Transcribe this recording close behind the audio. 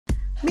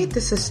Meet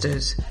the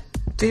sisters.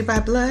 3 by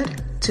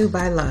blood, 2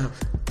 by love.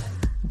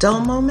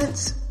 Dull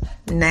moments?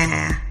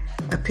 Nah.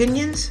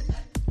 Opinions?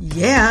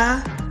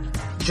 Yeah.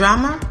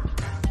 Drama?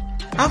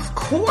 Of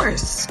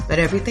course. But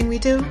everything we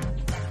do,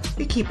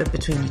 we keep it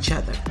between each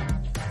other.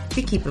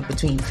 We keep it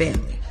between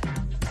family.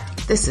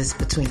 This is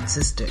Between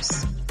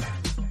Sisters.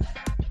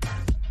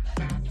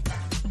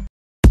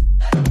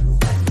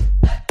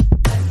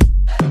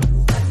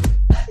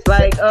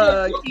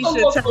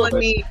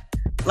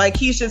 Like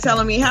Keisha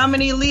telling me how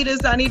many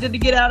liters I needed to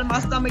get out of my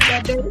stomach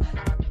that day.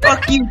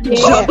 Fuck you,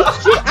 Keisha.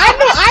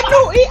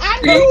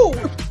 Yeah.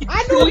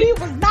 I knew he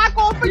was not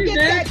gonna forget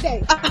that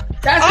day.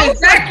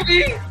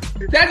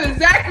 That's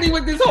exactly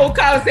what this whole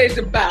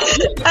conversation about.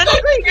 And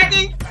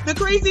the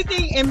crazy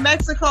thing in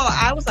Mexico,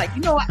 I was like,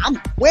 you know what? I'm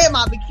wearing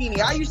my bikini.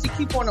 I used to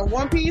keep on a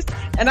one piece,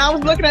 and I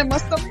was looking at my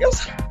stomach.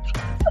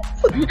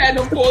 You had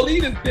no 4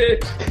 liters,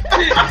 bitch.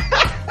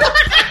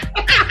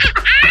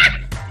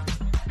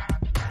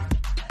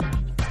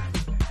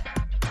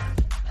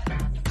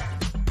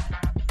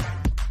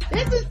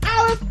 This is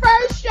our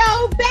first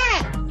show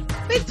back.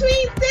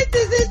 Between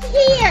Sisters is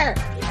here.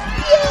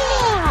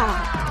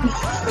 Yeah.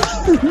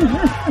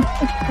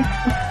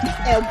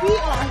 And we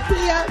are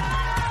here.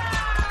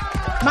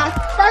 My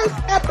first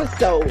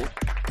episode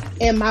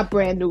in my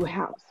brand new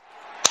house.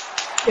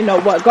 You know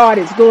what? God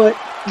is good.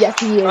 Yes,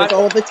 He is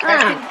all the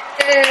time.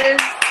 Yes.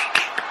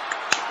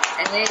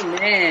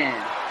 Amen.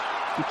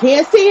 You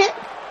can't see it,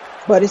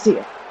 but it's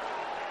here.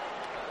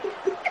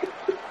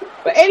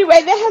 But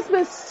anyway, there has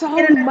been so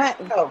much.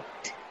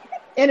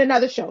 In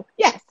another show.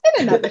 Yes,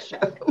 in another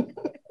show.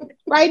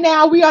 Right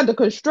now, we under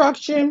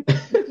construction.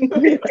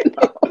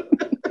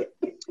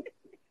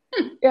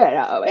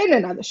 In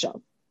another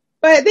show.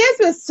 But there's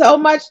been so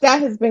much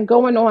that has been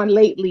going on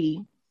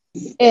lately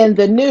in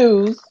the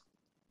news.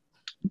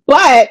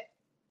 But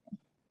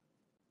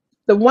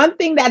the one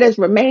thing that has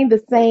remained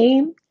the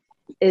same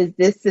is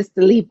this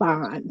sisterly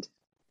bond.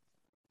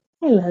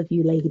 I love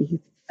you, ladies.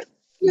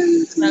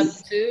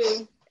 Love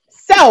too.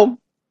 So,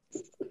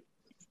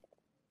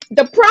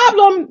 the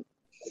problem,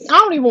 I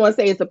don't even want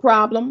to say it's a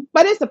problem,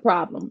 but it's a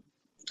problem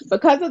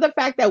because of the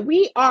fact that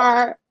we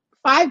are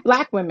 5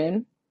 Black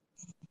women,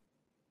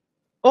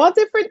 all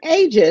different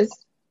ages,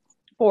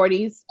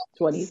 40s,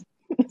 20s.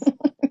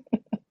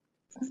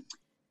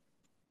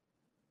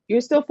 You're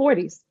still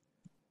 40s.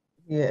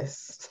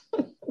 Yes.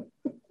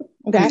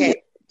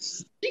 Okay.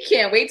 She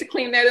can't wait to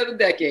clean that other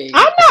decade.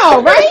 I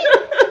know, right?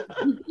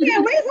 Yeah,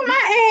 wait for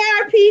my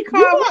AARP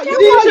card.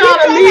 You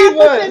trying to leave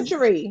us?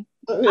 Century.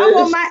 I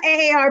want my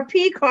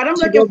AARP card. I'm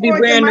looking Be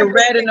forward wearing to the my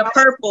red and the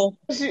purple.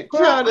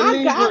 Girl,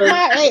 I got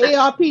my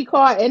AARP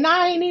card, and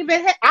I ain't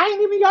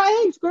even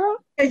your age, girl.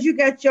 because you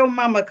got your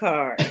mama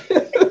card.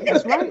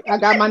 That's right. I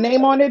got my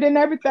name on it and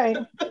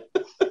everything.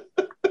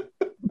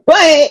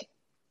 But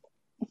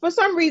for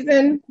some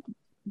reason,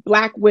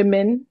 Black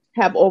women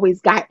have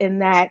always gotten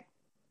that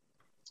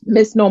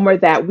misnomer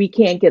that we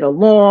can't get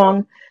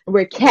along.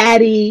 We're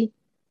catty,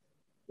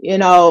 you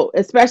know,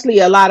 especially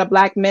a lot of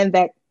Black men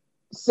that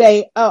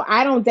say, oh,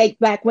 I don't date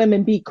Black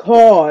women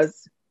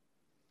because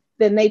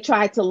then they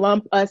try to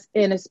lump us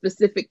in a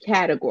specific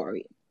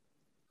category.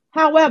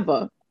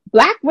 However,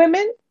 Black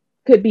women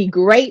could be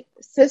great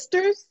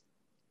sisters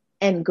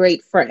and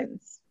great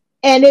friends.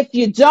 And if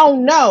you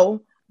don't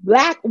know,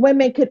 Black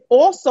women could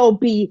also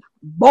be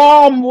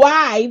bomb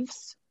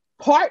wives,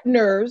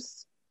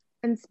 partners,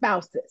 and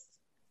spouses.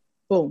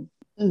 Boom.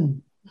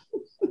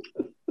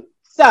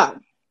 So,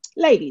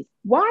 ladies,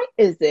 why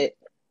is it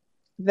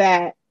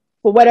that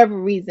for whatever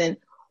reason,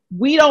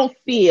 we don't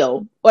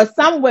feel, or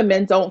some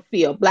women don't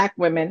feel, Black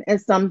women and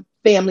some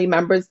family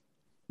members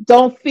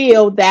don't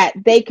feel that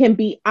they can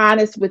be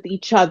honest with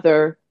each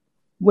other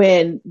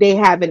when they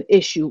have an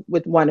issue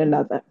with one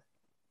another?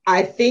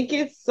 I think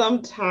it's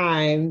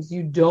sometimes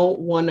you don't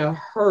want to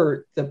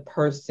hurt the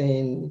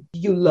person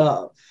you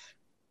love.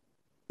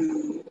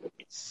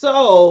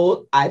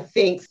 So I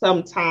think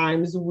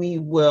sometimes we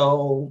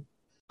will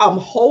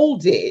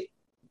hold it,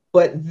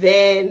 but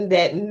then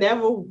that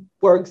never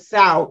works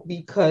out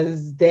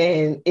because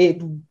then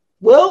it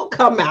will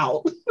come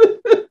out.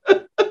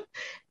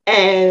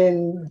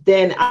 And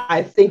then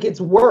I think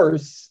it's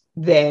worse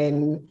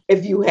than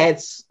if you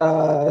had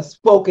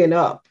spoken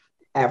up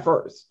at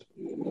first.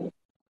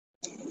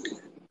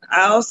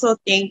 I also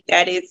think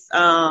that it's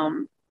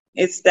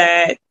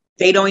that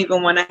they don't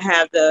even want to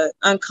have the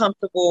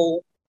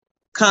uncomfortable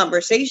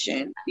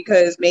conversation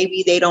because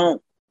maybe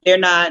they're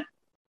not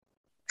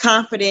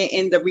confident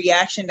in the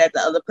reaction that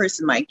the other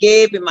person might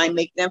give. It might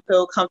make them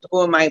feel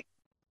comfortable. It might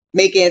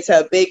make it into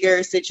a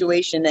bigger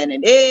situation than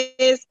it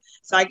is.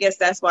 So I guess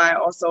that's why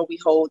also we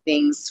hold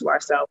things to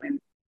ourselves and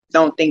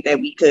don't think that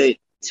we could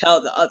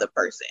tell the other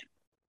person.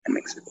 That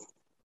makes sense.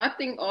 I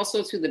think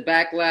also to the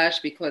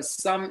backlash because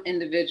some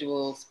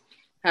individuals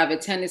have a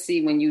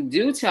tendency when you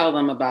do tell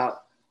them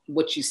about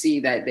what you see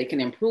that they can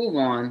improve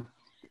on,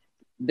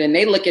 then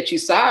they look at you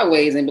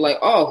sideways and be like,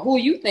 oh, who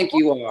you think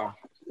you are?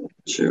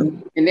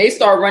 True. And they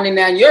start running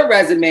down your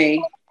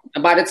resume.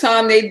 And by the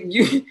time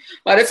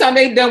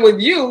they done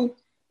with you,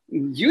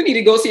 you need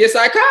to go see a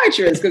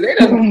psychiatrist because they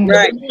don't.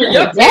 Right.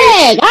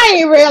 Dang, I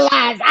didn't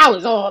realize I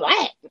was all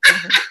that.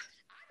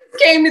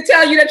 Came to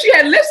tell you that you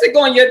had lipstick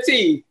on your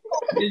teeth.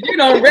 You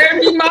don't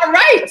remedy my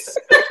rights.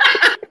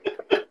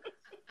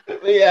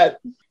 Yeah.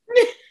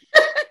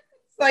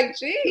 It's like,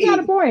 geez. You got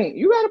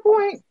a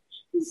point.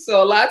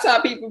 So a lot of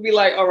times people be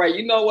like, all right,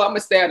 you know what? I'm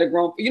gonna stay at a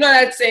grown. You know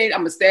that saying,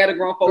 I'm gonna stay at a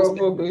grown folks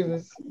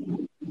business.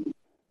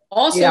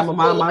 Also, yeah, I'm a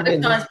mind a my lot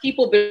business. of times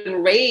people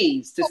been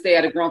raised to stay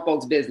at a grown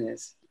folks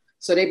business.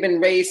 So they've been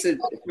raised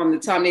from the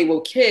time they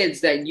were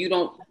kids that you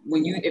don't,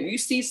 if you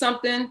see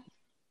something,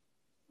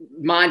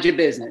 mind your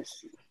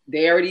business.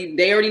 They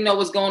already know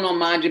what's going on,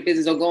 mind your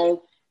business, or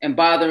go and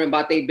bother them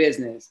about their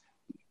business.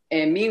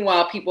 And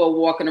meanwhile, people are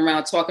walking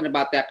around talking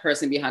about that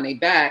person behind their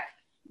back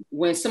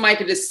when somebody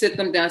could just sit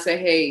them down and say,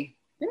 hey,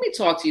 let me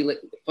talk to you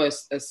for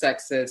a sec,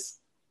 sis.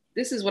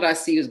 This is what I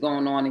see is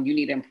going on and you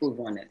need to improve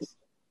on this.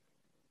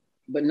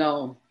 But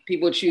no,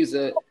 people choose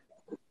to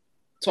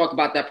talk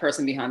about that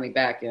person behind their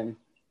back and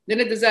then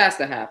a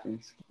disaster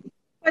happens.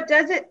 But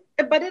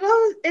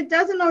it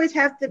doesn't always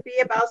have to be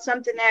about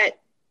something that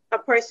a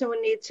person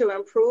would need to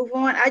improve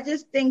on. I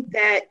just think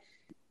that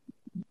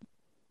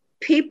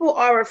people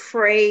are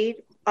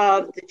afraid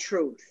of the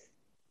truth.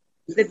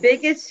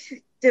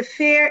 The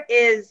fear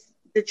is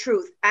the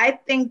truth. I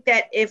think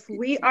that if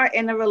we are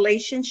in a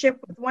relationship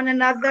with one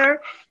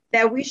another,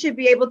 that we should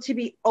be able to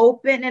be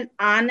open and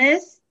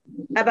honest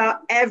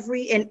about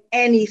every and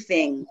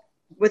anything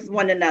with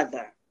one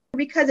another.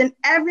 Because in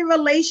every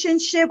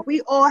relationship,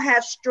 we all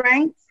have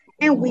strengths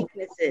and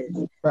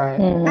weaknesses. Right.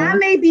 Mm-hmm. I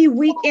may be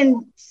weak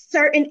in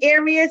certain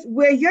areas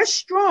where you're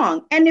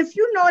strong. And if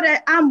you know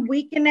that I'm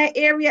weak in that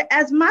area,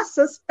 as my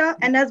sister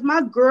and as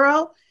my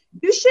girl,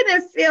 you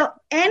shouldn't feel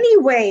any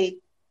way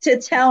to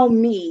tell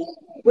me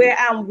where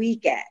I'm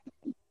weak at.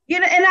 You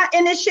know,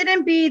 and it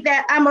shouldn't be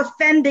that I'm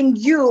offending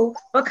you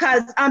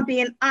because I'm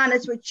being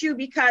honest with you,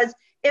 because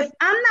if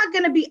I'm not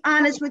going to be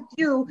honest with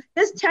you,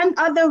 there's 10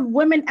 other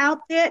women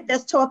out there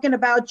that's talking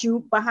about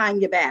you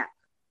behind your back.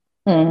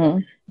 Mm-hmm.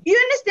 You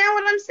understand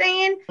what I'm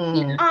saying?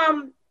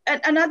 Mm-hmm.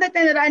 Another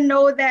thing that I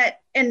know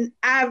that, and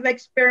I've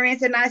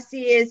experienced and I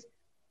see, is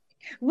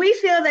we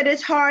feel that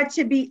it's hard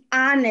to be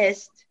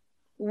honest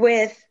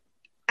with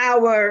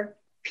our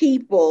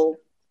people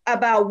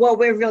about what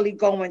we're really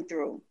going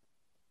through,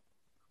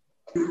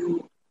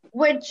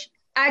 which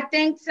I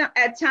think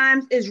at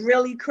times is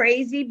really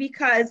crazy,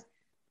 because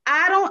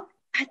I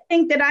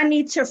think that I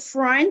need to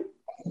front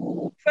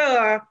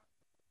for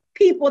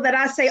people that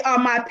I say are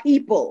my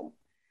people.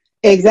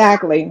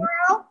 Exactly.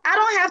 Girl, I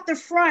don't have to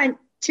front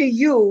to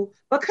you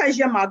because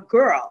you're my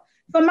girl.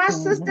 For my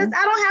sisters,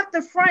 I don't have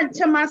to front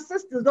to my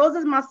sisters. Those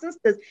are my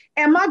sisters.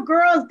 And my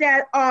girls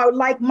that are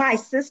like my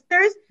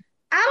sisters,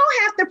 I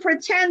don't have to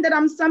pretend that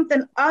I'm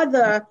something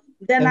other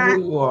than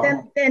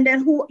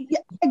who. Yeah,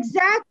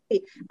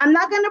 exactly. I'm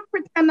not going to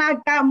pretend I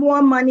got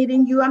more money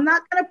than you. I'm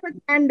not going to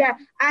pretend that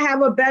I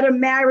have a better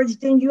marriage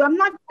than you. I'm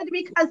not going to,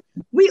 because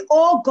we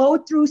all go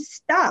through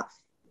stuff.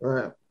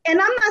 Right. And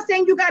I'm not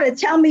saying you got to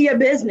tell me your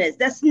business.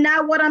 That's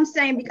not what I'm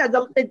saying, because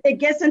it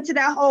gets into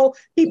that whole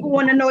people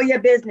want to know your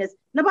business.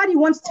 Nobody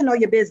wants to know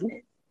your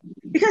business,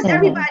 because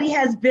everybody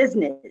has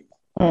business.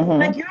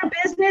 Like, your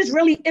business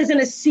really isn't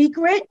a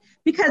secret,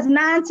 because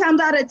 9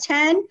 times out of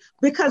 10,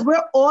 because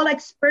we're all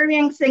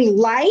experiencing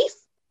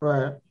life,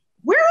 right,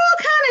 we're all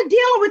kind of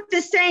dealing with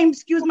the same,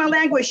 excuse my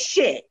language,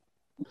 shit.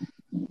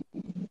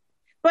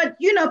 But,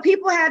 you know,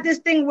 people have this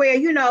thing where,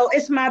 you know,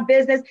 it's my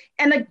business.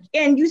 And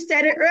you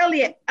said it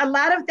earlier, a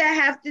lot of that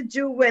have to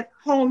do with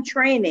home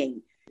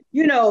training,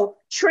 you know,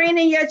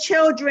 training your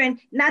children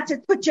not to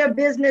put your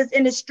business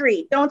in the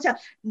street. Not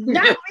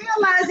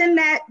realizing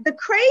that the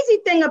crazy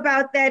thing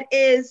about that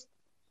is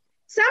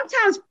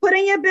sometimes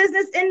putting your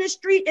business in the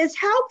street is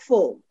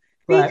helpful,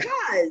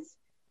 because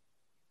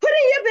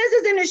putting your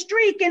business in the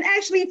street can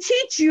actually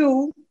teach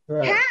you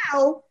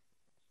how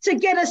to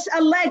get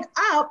a leg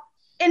up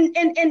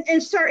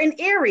in certain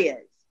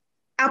areas.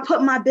 I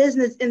put my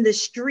business in the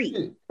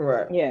street.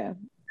 Right. Yeah.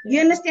 You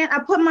understand? I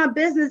put my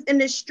business in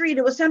the street.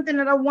 It was something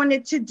that I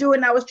wanted to do,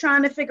 and I was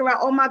trying to figure out,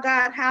 oh my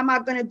God, how am I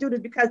going to do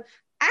this? Because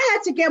I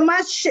had to get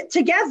my shit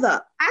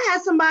together. I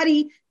had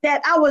somebody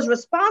that I was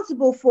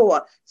responsible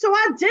for. So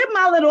I did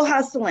my little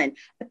hustling.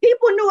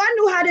 People knew I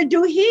knew how to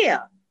do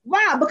hair.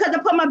 Why? Because I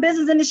put my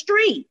business in the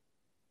street.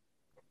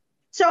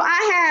 So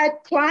I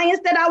had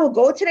clients that I would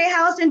go to their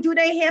house and do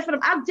their hair for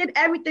them. I did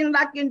everything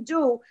that I can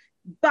do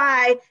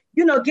by,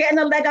 you know, getting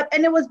a leg up.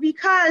 And it was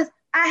because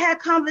I had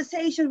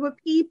conversations with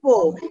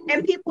people,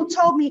 and people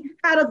told me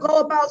how to go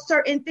about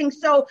certain things.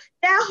 So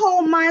that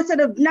whole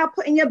mindset of not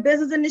putting your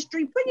business in the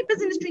street, putting your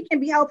business in the street can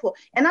be helpful.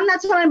 And I'm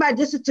not telling anybody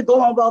this is to go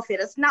on welfare.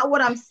 That's not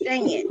what I'm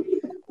saying.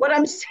 What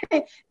I'm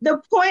saying,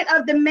 the point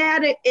of the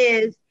matter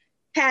is,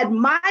 had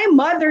my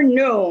mother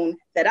known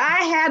that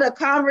I had a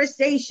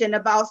conversation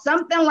about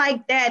something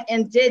like that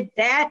and did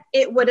that,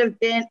 it would have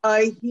been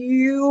a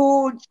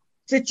huge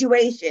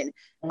situation.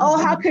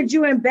 Oh, how could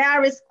you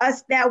embarrass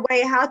us that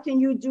way? How can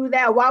you do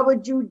that? Why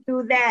would you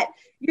do that?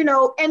 You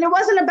know, and it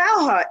wasn't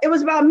about her. It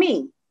was about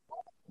me.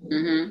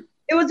 Mm-hmm.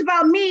 It was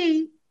about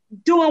me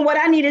doing what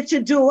I needed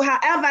to do,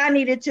 however I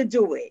needed to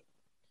do it.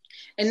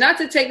 And not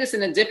to take this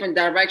in a different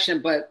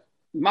direction, but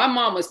my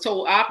mom was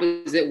told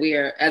opposite,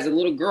 where as a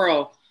little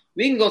girl,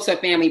 we can go to a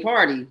family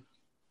party.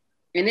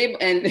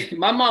 And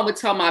my mom would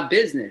tell my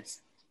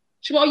business.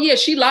 She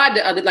lied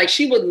to others. Like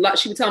she would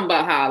tell them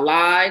about how I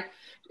lied.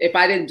 If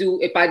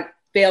I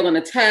failed on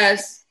a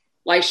test,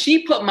 like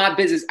she put my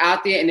business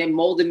out there and then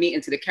molded me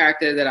into the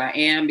character that I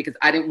am because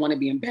I didn't want to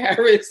be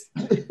embarrassed.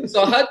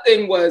 So her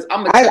thing was,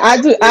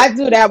 I do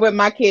that with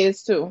my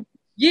kids too.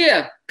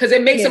 Yeah, because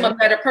it makes them a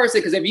better person.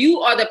 Because if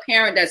you are the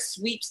parent that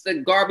sweeps the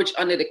garbage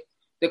under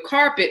the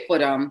carpet for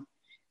them,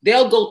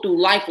 they'll go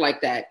through life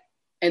like that.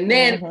 And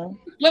then the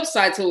flip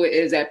side to it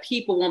is that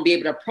people won't be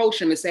able to approach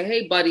them and say,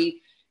 hey,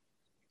 buddy,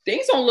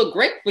 things don't look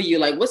great for you.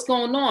 Like, what's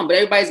going on? But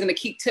everybody's going to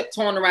keep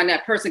tiptoeing around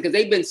that person because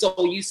they've been so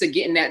used to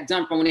getting that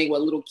done from when they were a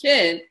little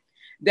kid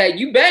that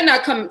you better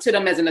not come to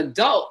them as an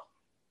adult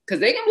because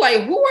they can be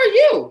like, who are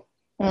you?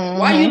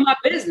 Why are you in my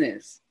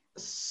business?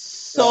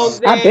 So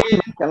then,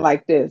 I've been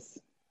like this.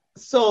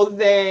 So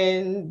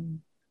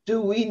then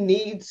do we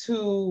need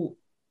to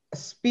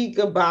speak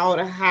about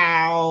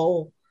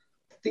how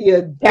the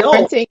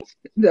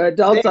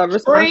adults are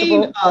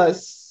responsible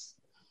us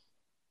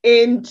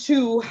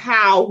into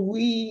how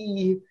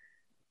we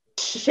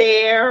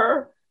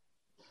share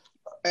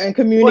and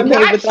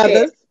communicate with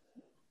others?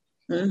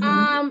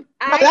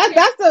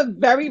 That's a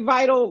very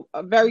vital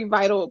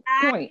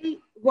point.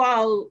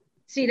 Well,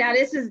 see, now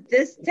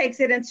this takes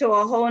it into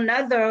a whole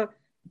nother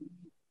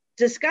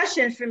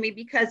discussion for me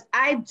because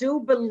I do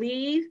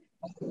believe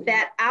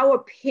that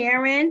our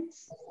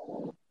parents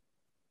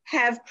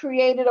have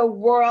created a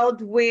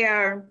world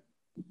where,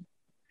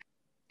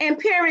 in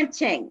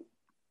parenting,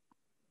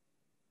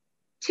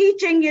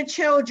 teaching your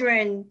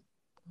children,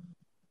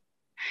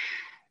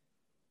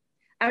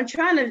 I'm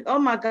trying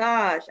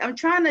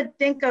to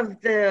think of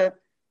the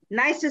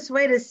nicest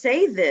way to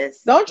say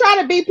this. Don't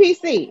try to be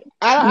PC.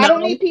 I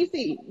don't need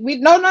PC.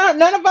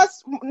 None of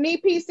us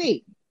need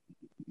PC.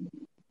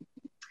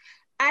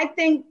 I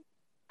think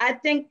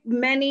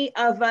many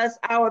of us,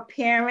 our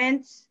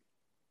parents,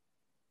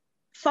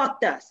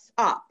 fucked us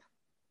up.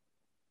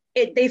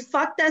 They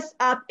fucked us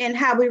up in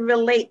how we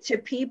relate to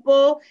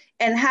people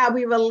and how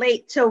we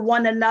relate to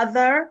one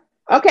another.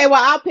 Okay,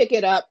 well, I'll pick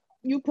it up.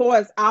 You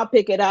pause, I'll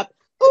pick it up.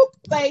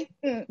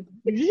 In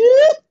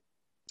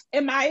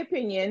my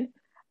opinion,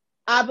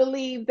 I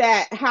believe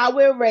that how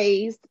we're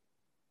raised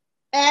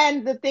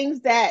and the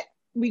things that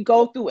we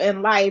go through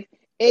in life,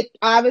 it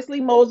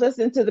obviously molds us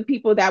into the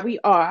people that we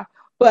are.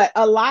 But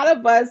a lot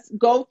of us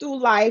go through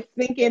life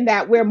thinking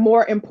that we're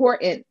more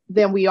important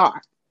than we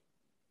are.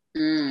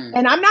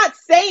 And I'm not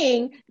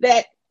saying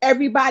that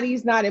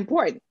everybody's not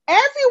important.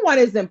 Everyone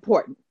is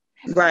important.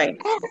 Right.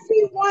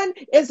 Everyone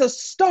is a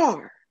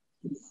star.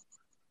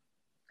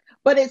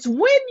 But it's when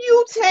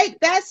you take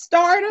that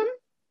stardom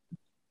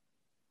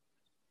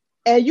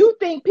and you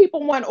think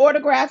people want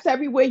autographs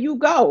everywhere you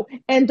go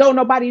and don't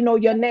nobody know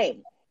your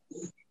name.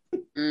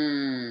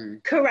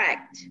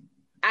 Correct.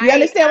 You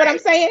understand what I'm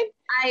saying?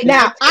 I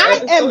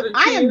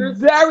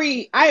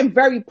am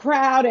very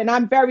proud and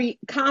I'm very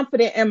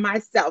confident in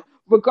myself,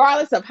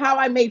 regardless of how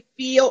I may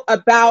feel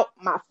about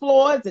my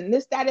flaws and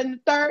this, that, and the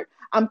third.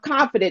 I'm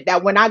confident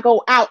that when I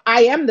go out,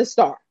 I am the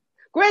star.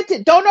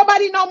 Granted, don't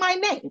nobody know my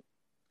name,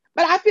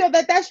 but I feel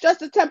that that's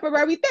just a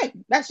temporary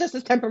thing. That's just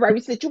a temporary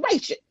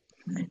situation.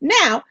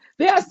 Now,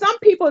 there are some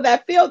people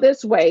that feel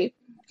this way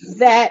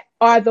that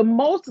are the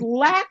most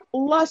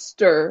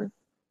lackluster,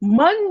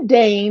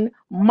 mundane,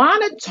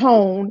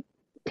 monotone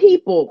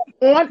people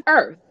on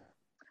earth,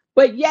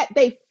 but yet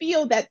they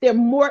feel that they're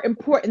more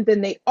important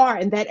than they are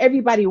and that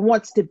everybody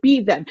wants to be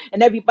them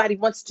and everybody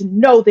wants to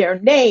know their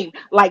name,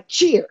 like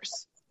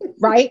Cheers,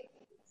 right?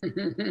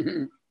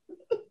 And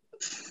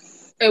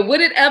what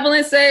did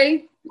Evelyn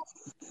say?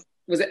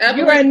 Was it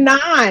Evelyn? You're a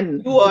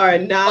non. You are a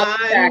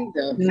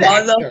non-factor.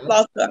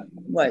 Motherfucker.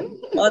 What?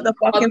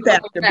 Motherfucking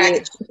factor,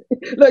 bitch.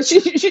 Look,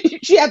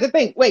 she had to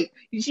think, wait,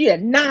 she a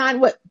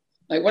non what?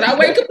 Like when I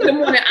wake up in the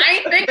morning, I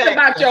ain't thinking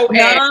about your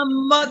ass.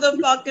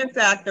 Non-motherfucking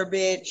factor,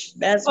 bitch.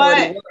 That's what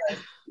it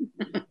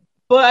was.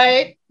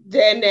 But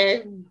then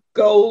that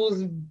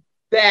goes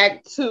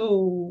back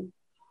to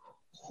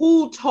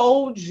who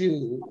told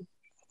you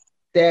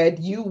that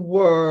you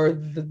were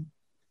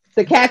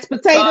the cat's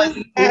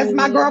potatoes, as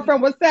my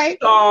girlfriend would say.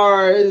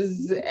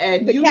 Stars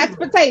and the cat's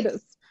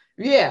potatoes.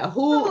 Yeah.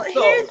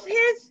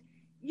 Here's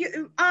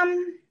you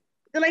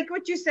like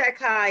what you said,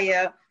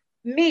 Kaya.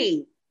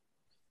 Me.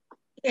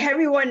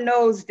 Everyone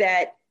knows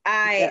that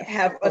I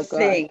have a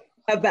thing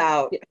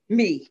about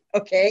me.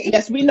 Okay.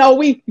 Yes, we know.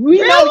 We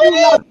know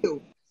you love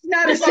you. It's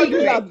not a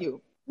secret. Love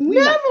you.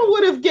 Never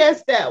would have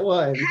guessed that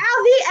one.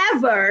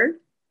 However,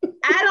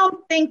 I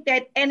don't think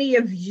that any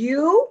of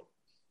you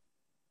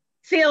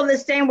feel the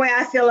same way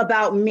I feel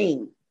about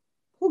me.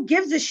 Who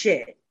gives a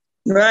shit?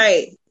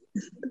 Right.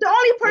 The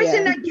only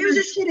person that gives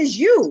a shit is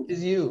you.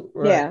 Is you.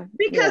 Right. Yeah.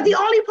 Because the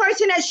only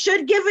person that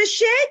should give a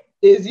shit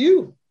is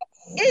you.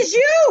 Is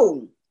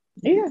you.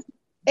 Yeah.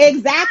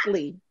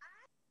 Exactly.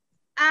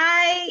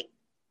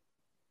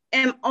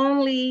 am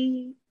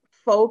only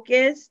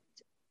focused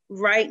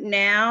right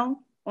now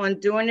on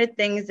doing the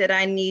things that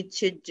I need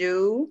to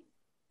do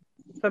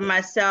for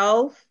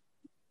myself,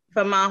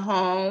 for my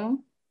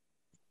home,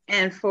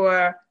 and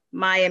for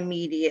my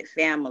immediate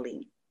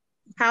family.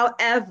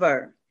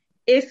 However,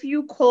 if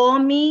you call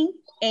me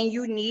and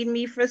you need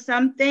me for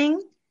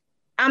something,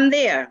 I'm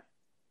there.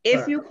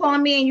 If you call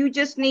me and you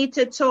just need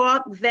to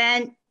talk,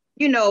 vent,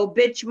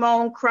 bitch,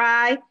 moan,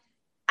 cry,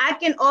 I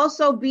can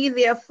also be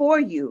there for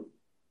you.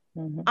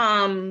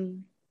 Mm-hmm.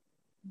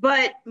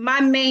 But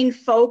my main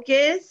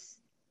focus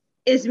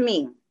is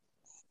me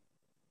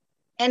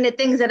and the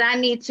things that I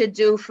need to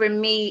do for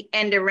me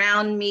and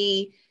around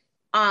me,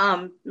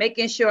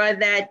 making sure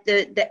that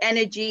the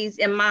energies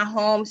in my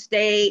home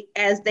stay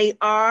as they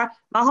are.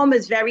 My home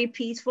is very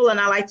peaceful and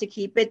I like to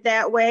keep it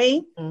that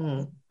way.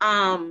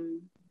 Mm-hmm.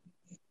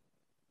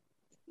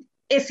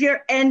 If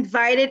you're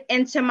invited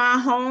into my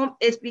home,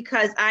 it's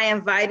because I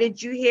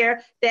invited you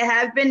here. There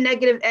have been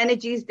negative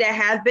energies that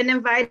have been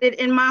invited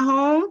in my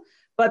home,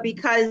 but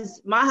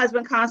because my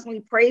husband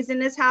constantly prays in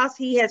this house,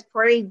 he has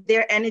prayed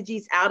their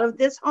energies out of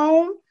this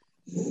home.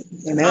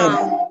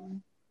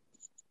 Amen.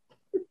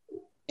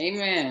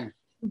 Amen.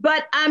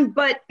 But and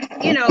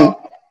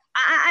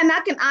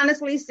I can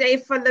honestly say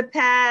for the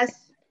past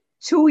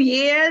 2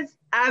 years,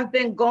 I've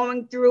been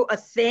going through a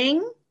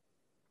thing.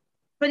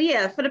 But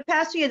yeah, for the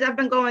past 2 years, I've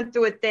been going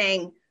through a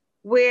thing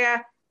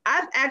where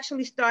I've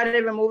actually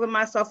started removing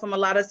myself from a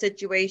lot of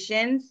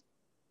situations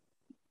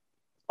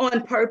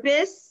on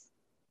purpose,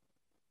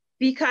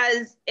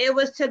 because it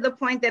was to the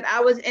point that I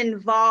was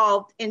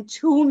involved in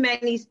too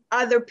many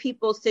other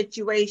people's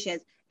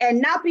situations. And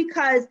not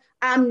because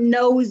I'm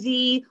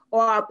nosy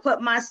or I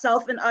put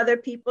myself in other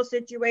people's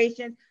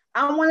situations.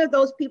 I'm one of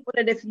those people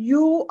that if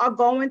you are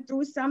going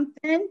through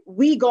something,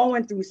 we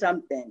going through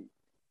something.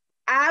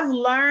 I've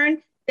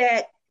learned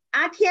that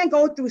I can't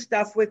go through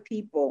stuff with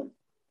people,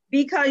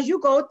 because you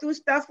go through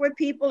stuff with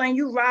people and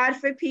you ride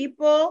for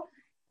people.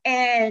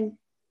 And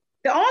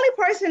the only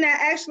person that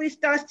actually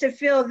starts to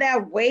feel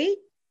that weight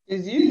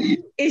is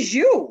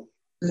you.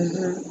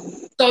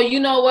 Mm-hmm. So you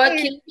know what,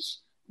 Keish?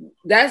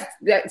 That's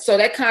that. So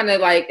that kind of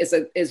like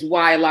is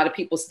why a lot of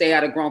people stay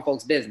out of grown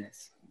folks'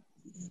 business.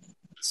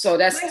 So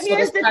that's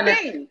here's the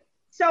thing.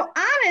 So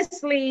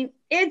honestly,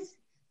 it's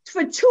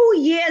for 2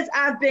 years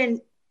I've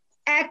been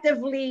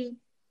actively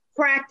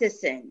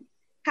practicing.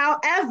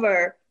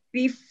 However,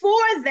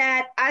 before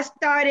that,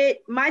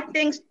 my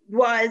thing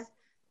was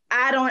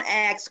I don't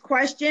ask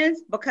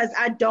questions because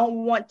I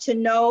don't want to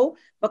know,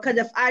 because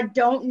if I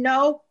don't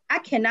know, I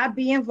cannot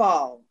be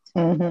involved.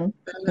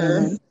 Mm-hmm.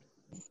 Mm-hmm.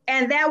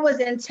 And that was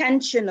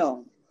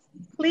intentional.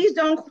 Please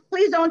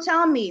don't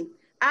tell me.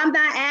 I'm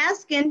not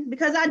asking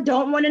because I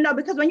don't want to know.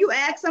 Because when you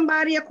ask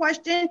somebody a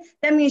question,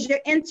 that means you're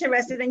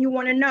interested and you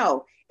want to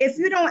know. If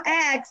you don't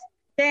ask,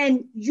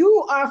 then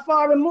you are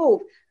far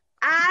removed.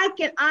 I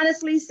can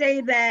honestly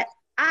say that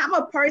I'm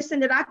a person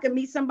that I can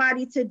meet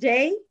somebody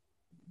today,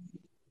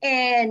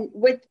 and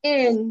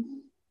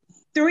within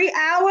 3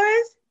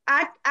 hours,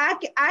 I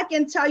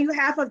can tell you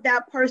half of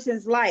that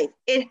person's life.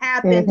 It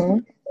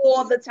happens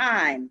all the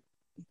time.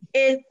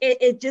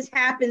 It just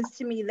happens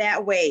to me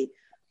that way.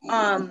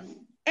 And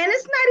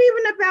it's not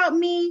even about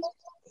me.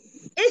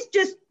 It's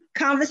just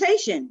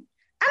conversation.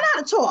 I know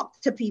how to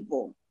talk to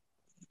people.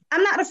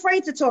 I'm not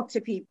afraid to talk to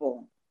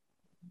people.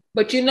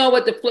 But you know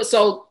what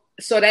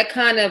so that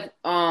kind of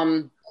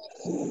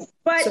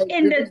but so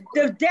in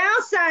the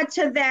downside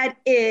to that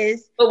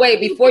is, but wait,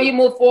 before you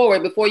move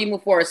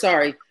forward,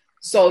 sorry.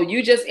 So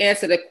you just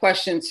answered a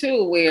question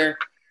too, where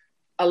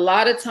a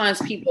lot of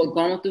times people are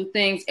going through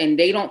things and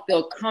they don't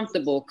feel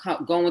comfortable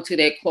going to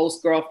their close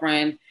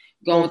girlfriend,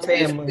 going to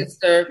their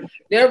sister.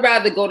 They'd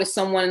rather go to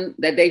someone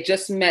that they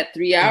just met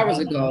 3 hours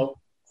ago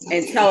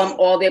and tell them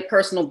all their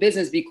personal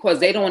business, because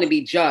they don't want to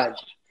be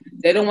judged.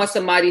 They don't want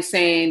somebody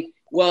saying,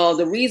 well,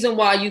 the reason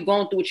why you're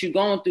going through what you're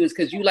going through is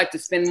because you like to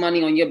spend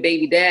money on your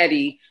baby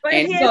daddy. But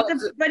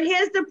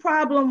here's the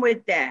problem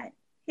with that.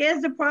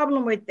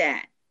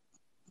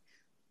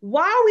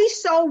 Why are we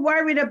so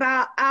worried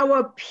about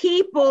our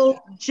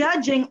people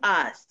judging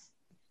us?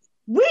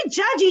 We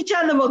judge each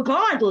other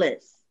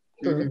regardless.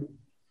 Mm-hmm.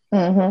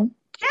 Mm-hmm.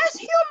 That's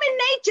human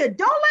nature.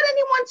 Don't let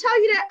anyone tell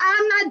you that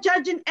I'm not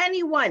judging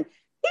anyone.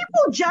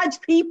 People judge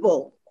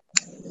people.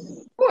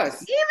 Of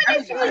course. Even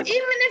if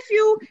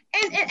you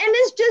and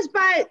it's just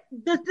by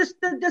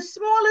the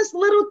smallest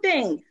little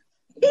thing.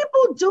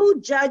 People do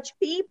judge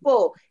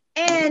people,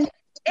 and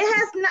it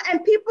has not,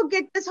 and people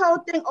get this whole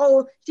thing,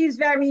 oh, she's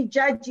very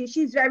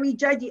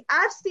judgy.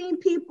 I've seen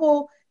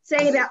people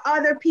say that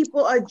other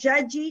people are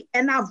judgy,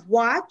 and I've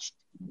watched,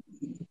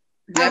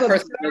 I've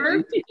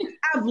observed,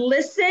 I've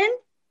listened,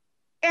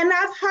 and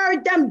I've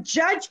heard them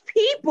judge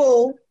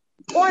people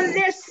on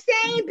their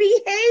same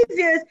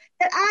behaviors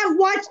that I've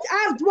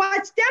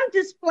watched them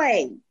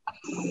display.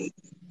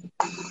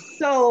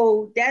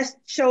 So that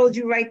shows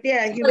you right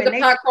there, human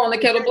nature. Pot calling the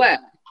kettle black.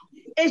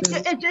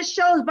 It just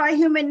shows by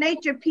human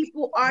nature,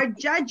 people are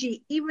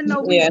judgy, even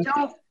though we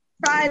don't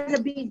try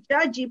to be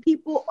judgy.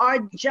 People are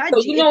judgy.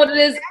 So you know what it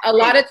is? A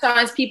lot of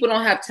times people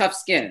don't have tough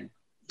skin.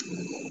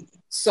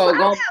 So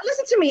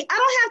listen to me. I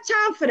don't have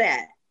time for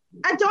that.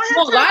 I don't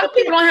have time. A lot of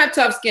people don't have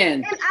tough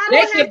skin.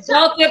 They can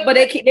belt it, but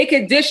they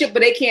can dish it,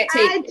 but they can't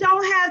take it. I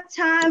don't have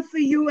time for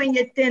you and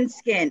your thin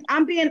skin.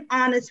 I'm being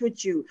honest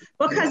with you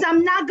because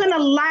I'm not gonna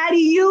lie to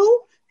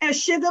you and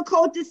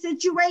sugarcoat the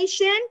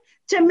situation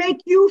to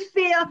make you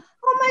feel,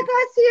 oh my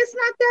God, see, it's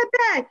not that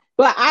bad.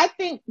 But I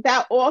think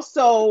that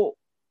also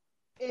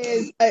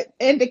is an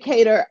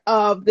indicator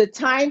of the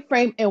time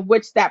frame in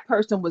which that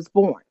person was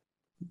born.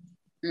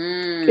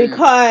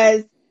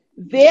 Because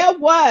there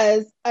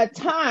was a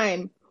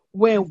time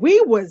when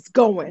we was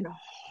going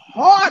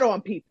hard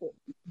on people.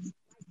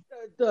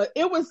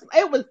 It was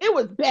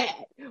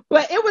bad,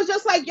 but it was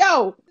just like,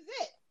 yo, this is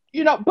it.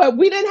 You know, but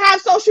we didn't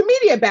have social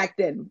media back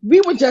then. We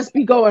would just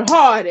be going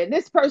hard, and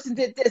this person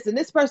did this, and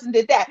this person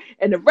did that,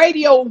 and the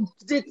radio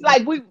did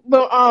like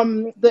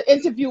the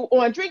interview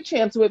on Drink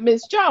Champs with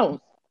Miss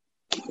Jones.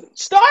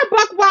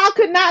 Starbuck Wild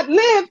could not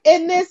live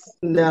in this.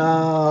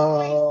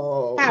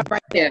 No.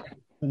 Right there.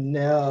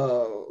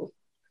 No.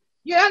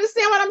 You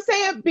understand what I'm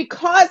saying?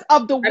 Because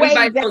of the way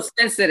everybody's so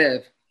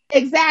sensitive.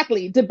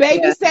 Exactly. The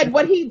baby said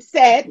what he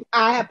said.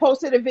 I have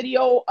posted a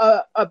video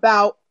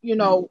about,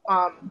 the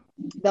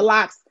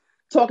locks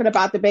talking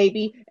about the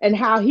baby and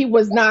how he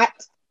was not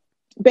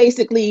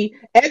basically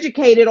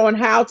educated on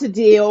how to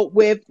deal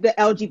with the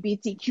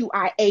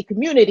LGBTQIA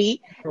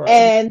community. Right.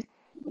 And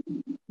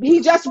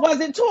he just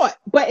wasn't taught.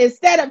 But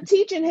instead of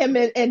teaching him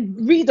and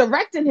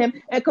redirecting him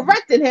and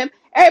correcting him,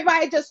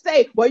 everybody just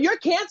say, well, you're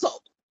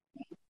canceled.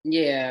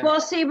 Yeah.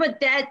 Well, see, but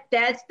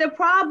that's the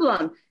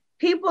problem.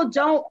 People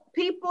don't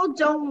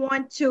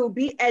want to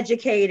be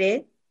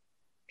educated.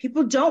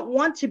 People don't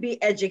want to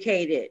be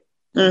educated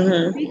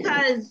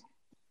because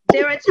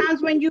there are times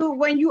when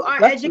you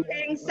are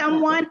educating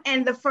someone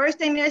and the first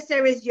thing they say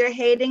is you're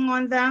hating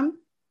on them.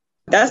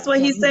 That's what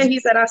he said.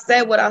 He said, I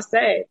said what I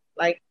said.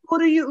 Like, who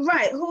do you?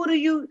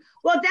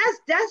 Well,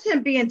 that's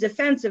him being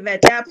defensive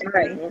at that point.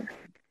 Right.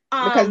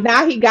 Because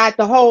now he got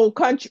the whole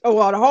country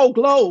or the whole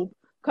globe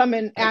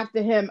coming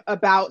after him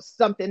about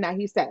something that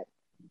he said,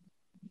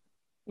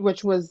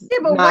 which was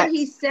what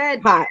he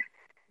said hot.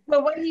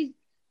 But what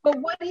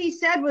he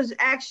said was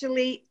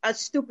actually a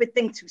stupid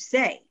thing to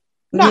say.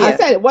 No, I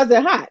said it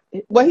wasn't hot.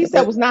 What he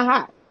said was not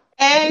hot,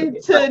 and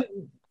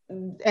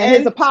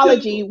his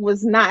apology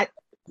was not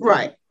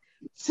right.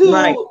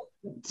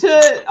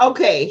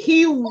 Okay,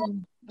 he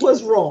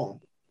was wrong.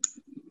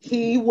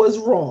 He was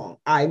wrong.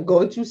 I'm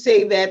going to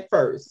say that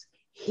first.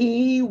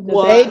 He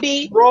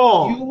was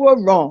wrong. You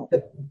were wrong.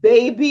 The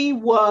baby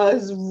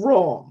was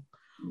wrong.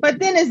 But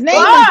then his name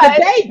is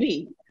the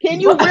baby. Can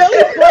you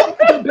really fault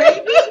the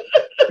baby?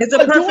 It's a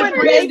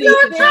perfect baby.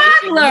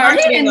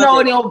 He didn't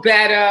know no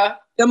better.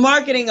 The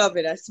marketing of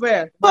it, I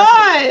swear.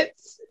 But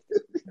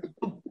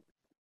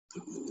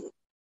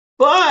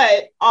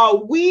are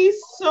we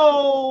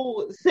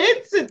so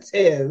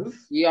sensitive?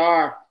 We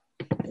are.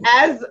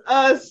 As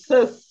a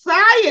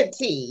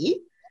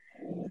society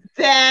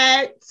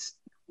that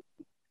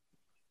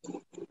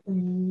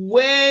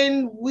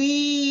when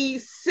we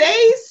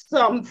say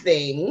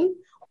something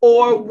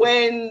or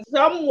when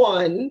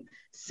someone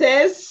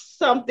says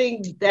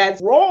something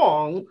that's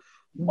wrong,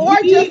 or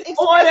just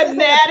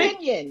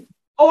automatic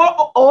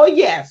or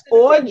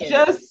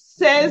just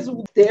says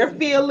their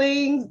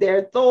feelings,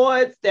 their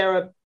thoughts,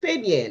 their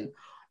opinion,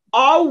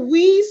 are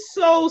we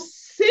so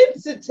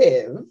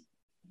sensitive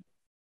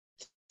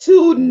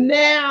to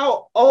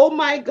now, oh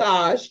my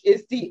gosh,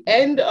 it's the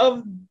end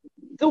of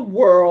the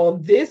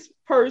world, this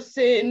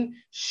person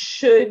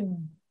should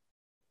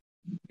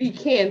be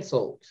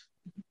canceled?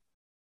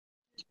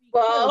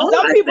 Well,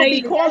 some people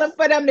be calling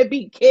for them to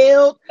be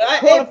killed,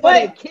 calling for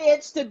their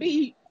kids to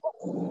be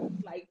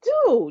like,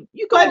 dude,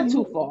 you're going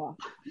too far.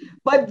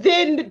 But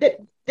then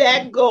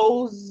that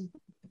goes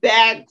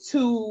back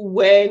to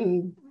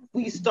when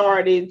we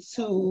started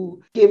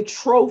to give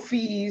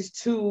trophies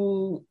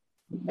to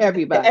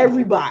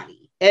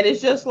everybody. And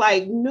it's just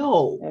like,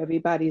 no.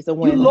 Everybody's a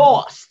winner. You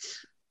lost.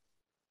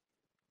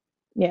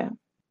 Yeah.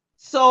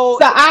 So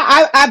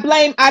I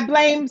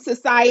blame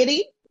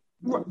society.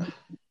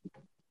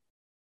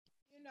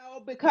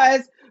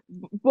 Because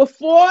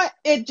before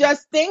it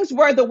just things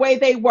were the way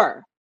they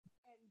were. And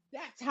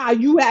that's how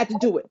you had to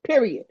do it,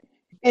 period.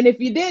 And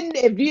if you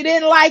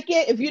didn't like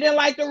it, if you didn't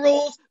like the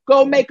rules,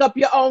 go make up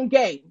your own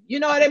game. You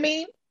know what I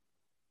mean?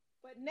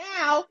 But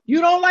now you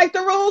don't like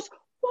the rules.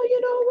 Well,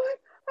 you know what?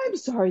 I'm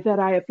sorry that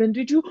I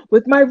offended you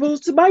with my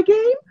rules to my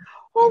game.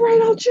 All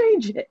right, I'll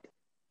change it.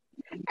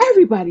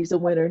 Everybody's a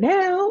winner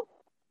now.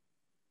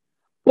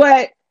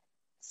 But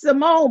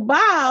Simone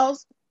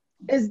Biles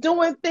is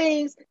doing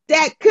things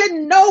that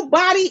couldn't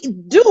nobody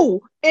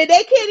do. And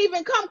they can't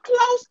even come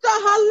close to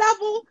her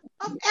level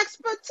of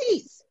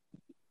expertise.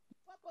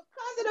 But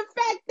because of the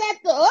fact that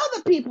the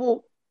other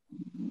people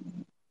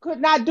could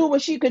not do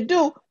what she could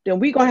do, then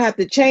we're going to have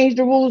to change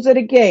the rules of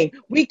the game.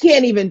 We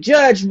can't even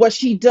judge what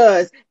she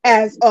does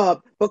as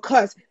of,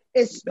 because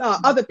It's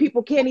other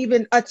people can't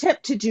even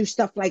attempt to do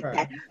stuff like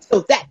that.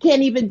 So that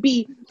can't even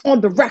be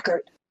on the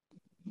record.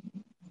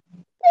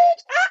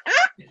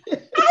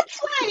 I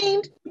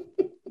trained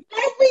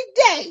every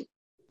day.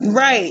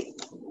 Right.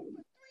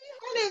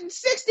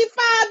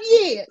 365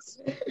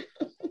 years.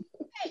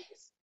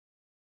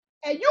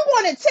 And you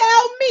want to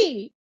tell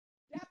me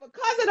that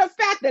because of the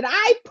fact that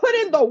I put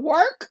in the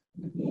work,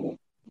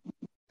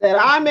 that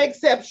I'm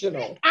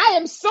exceptional. I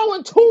am so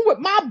in tune with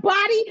my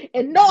body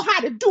and know how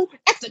to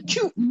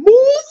execute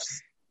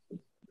moves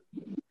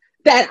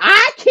that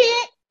I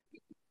can't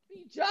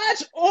be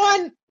judged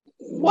on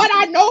what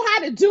I know how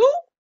to do?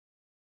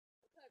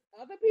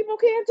 Other people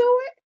can't do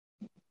it?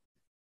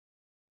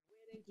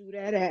 Where they do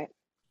that at?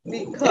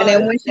 Because and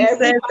then when she says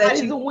that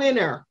everybody's a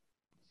winner.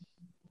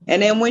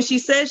 And then when she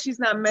says she's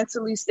not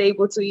mentally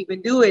stable to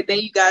even do it, then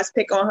you guys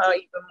pick on her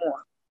even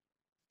more.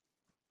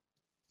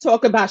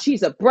 Talk about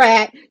she's a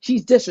brat,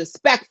 she's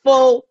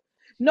disrespectful.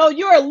 No,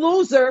 you're a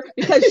loser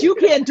because you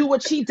can't do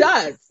what she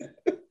does.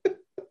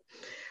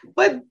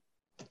 But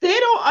they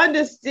don't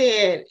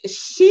understand.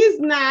 She's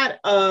not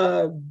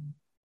a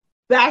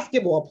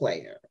basketball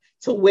player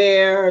to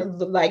where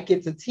like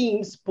it's a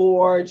team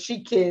sport.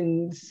 She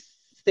can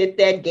sit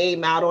that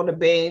game out on the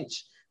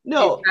bench.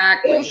 No,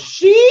 exactly. If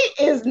she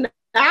is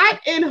not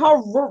in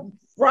her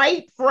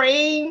right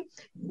frame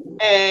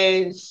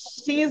and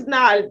she's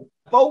not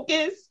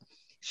focused,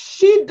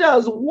 she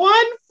does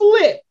one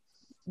flip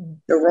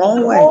the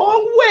wrong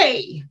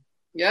way.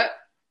 Yep.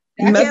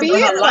 That could be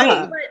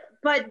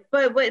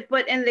it.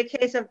 But in the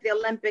case of the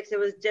Olympics, it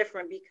was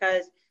different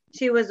because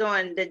she was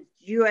on the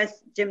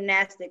U.S.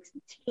 gymnastics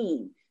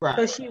team. Right.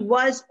 So she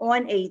was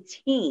on a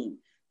team.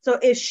 So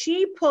if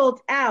she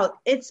pulled out,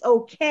 it's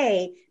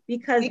okay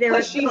because there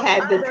were she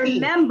had the other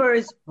team.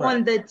 members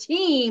on the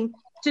team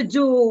to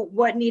do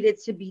what needed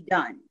to be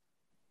done.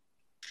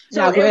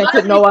 So now,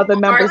 granted, no other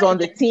members on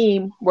the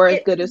team were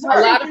as good as her.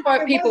 A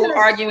lot of people were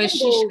arguing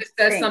she should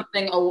have said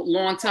something a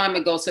long time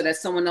ago so that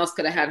someone else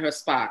could have had her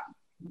spot.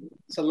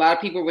 So a lot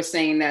of people were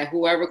saying that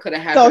whoever could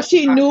have had so her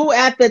she spot. knew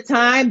at the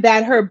time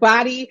that her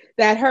body,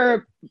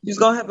 she's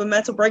going to have a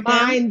mental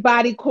breakdown.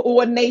 Mind-body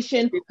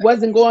coordination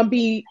wasn't going to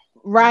be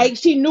right.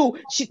 She knew.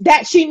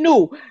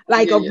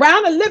 Like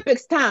around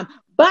Olympics time,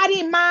 body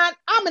and mind,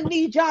 I'm going to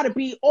need y'all to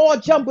be all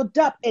jumbled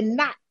up and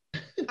not,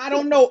 I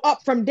don't know,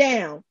 up from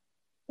down.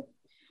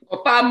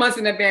 Or 5 months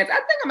in advance. I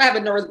think I'm going to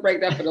have a nervous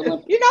breakdown for the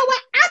Olympics. You know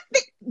what? I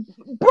think,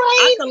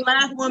 I can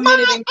laugh 1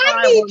 minute and cry.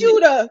 I need you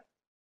to.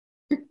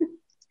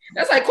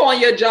 That's like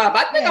calling your job.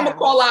 I think I'm going to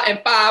call out in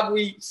 5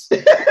 weeks. I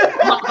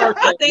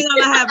think I'm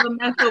going to have a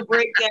mental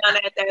breakdown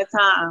at that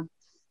time.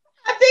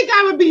 I think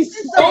I would be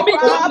so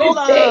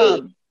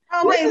problem.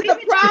 This is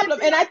the problem.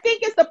 And I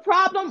think it's the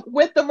problem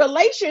with the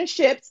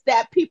relationships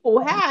that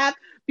people have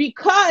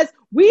because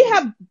we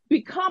have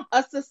become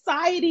a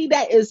society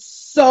that is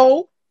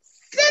so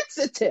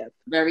sensitive.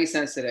 Very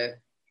sensitive.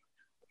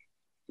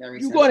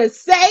 You're going to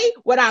say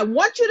what I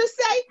want you to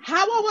say,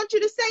 how I want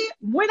you to say it,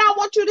 when I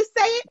want you to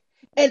say it.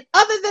 And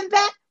other than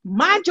that,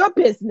 mind your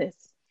business.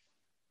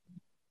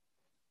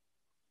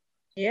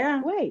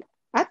 Yeah. Wait,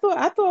 I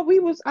thought we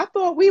was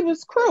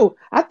crew.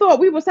 I thought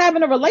we was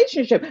having a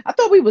relationship. I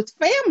thought we was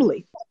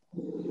family.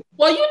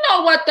 Well, you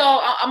know what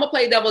though? I'm gonna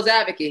play devil's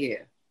advocate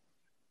here.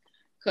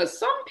 Because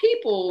some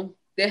people,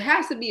 there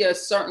has to be a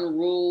certain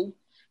rule.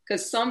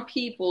 Because some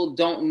people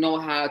don't know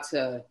how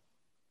to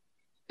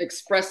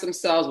express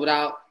themselves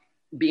without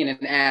being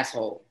an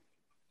asshole.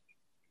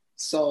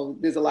 So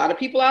there's a lot of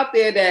people out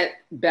there that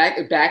back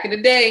in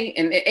the day,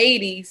 in the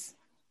 80s,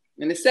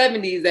 in the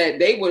 70s, that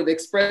they would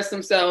express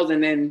themselves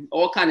and then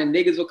all kind of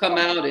niggas will come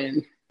out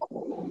and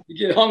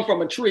you get hung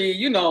from a tree,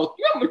 I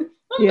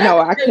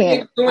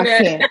can't.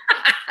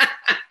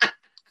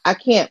 I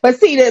can't. But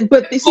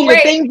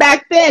the thing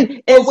back then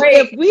is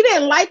if we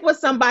didn't like what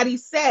somebody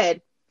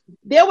said,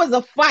 there was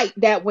a fight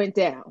that went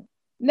down.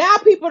 Now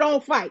people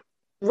don't fight.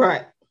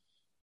 Right.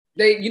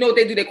 They, you know what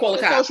they do? They call the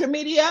cops. Social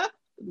media.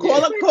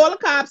 Call the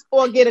cops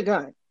or get a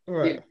gun.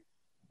 Right. Yeah.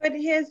 But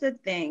here's the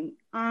thing.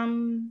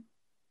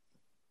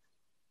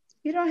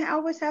 You don't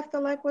always have to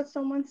like what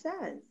someone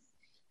says.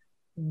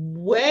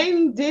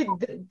 When did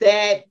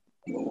that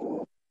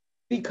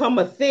become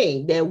a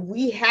thing that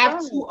we have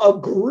to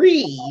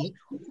agree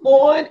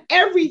on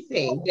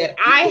everything? That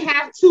I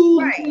have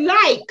to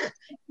like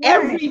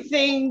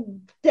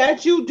everything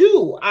that you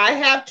do. I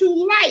have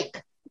to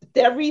like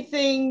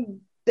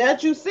everything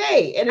that you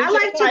say. And I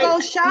like to go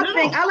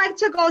shopping. No. I like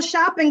to go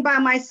shopping by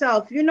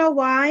myself. You know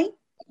why?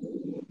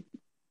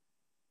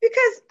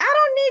 Because I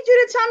don't need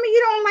you to tell me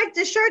you don't like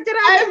the shirt that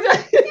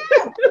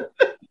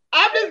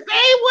I'm the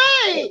same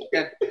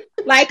way.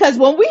 Like, because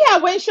when we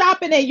went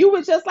shopping and you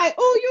was just like,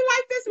 oh, you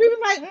like this? We was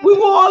like, we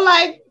were all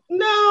like,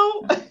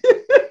 no.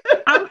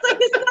 I was like,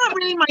 it's not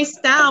really my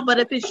style, but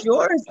if it's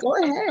yours, go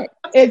ahead.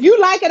 If you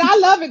like it, I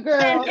love it,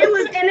 girl. And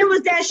it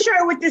was that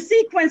shirt with the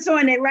sequence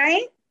on it,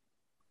 right?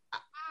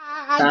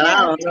 I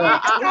don't know.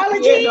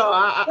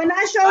 When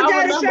I showed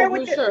y'all the shirt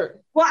with the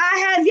shirt. Well,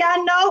 I have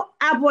y'all know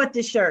I bought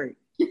the shirt.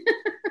 So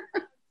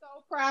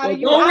proud of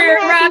you. Don't wear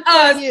it around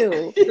us.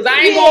 Because I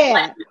ain't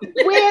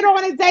going wear it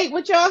on a date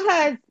with your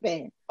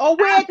husband. Or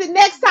wear it the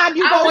next time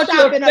you go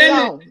shopping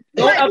alone.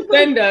 Don't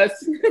offend us.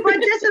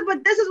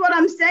 But this is what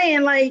I'm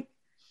saying. Like,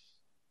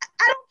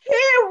 I don't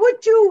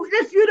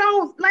care if you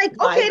don't like,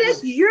 okay,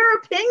 that's your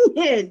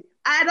opinion.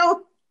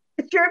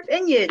 It's your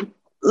opinion.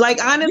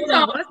 Like, honestly,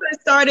 once I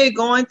started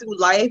going through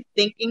life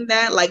thinking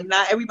that, like,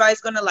 not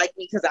everybody's going to like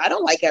me because I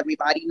don't like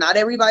everybody. Not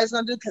everybody's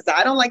going to do because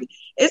I don't like it.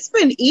 It's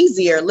been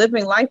easier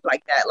living life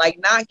like that. Like,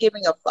 not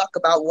giving a fuck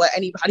about what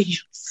anybody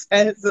else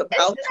says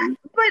about you.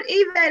 But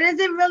Yvette, is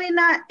it really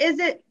not, is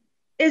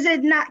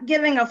it not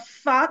giving a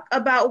fuck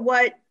about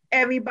what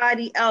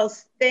everybody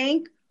else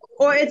think?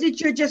 Or is it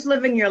you're just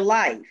living your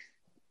life?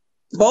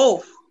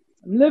 Both.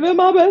 I'm living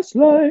my best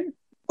life.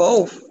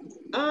 Both.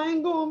 I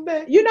ain't going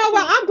back. You know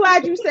what? I'm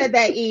glad you said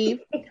that, Eve.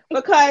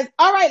 Because,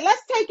 all right,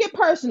 let's take it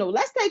personal.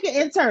 Let's take it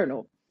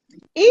internal.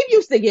 Eve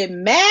used to get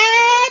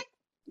mad.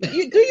 Do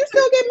you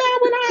still get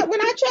mad when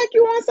I check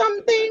you on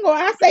something or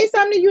I say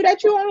something to you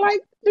that you don't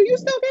like? Do you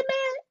still get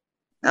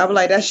mad? I'm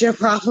like, that's your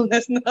problem.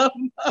 That's not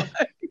mine.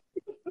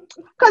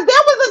 Because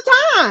there was a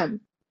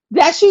time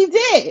that she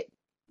did.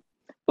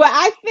 But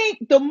I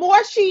think the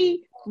more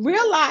she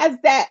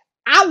realized that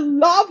I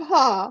love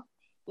her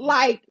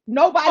like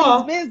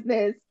nobody's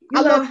business.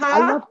 I love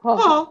her.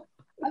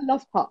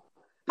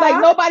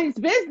 Like nobody's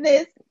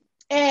business.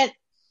 And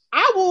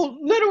I will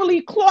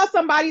literally claw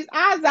somebody's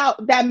eyes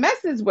out that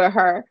messes with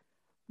her.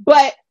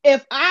 But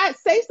if I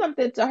say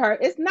something to her,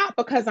 it's not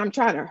because I'm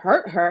trying to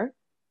hurt her.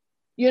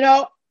 You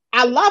know,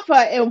 I love her.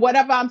 And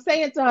whatever I'm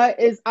saying to her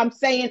is I'm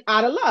saying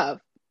out of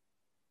love.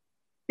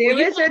 There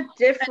is a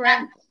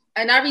difference.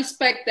 And I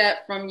respect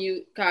that from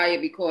you, Kaya,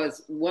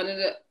 because one of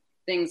the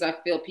things I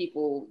feel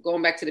people,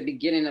 going back to the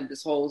beginning of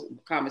this whole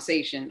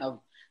conversation of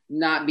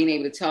not being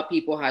able to tell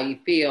people how you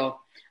feel,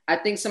 I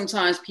think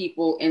sometimes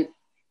people, and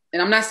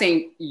I'm not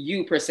saying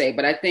you per se,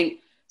 but I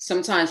think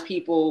sometimes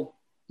people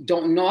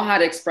don't know how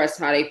to express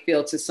how they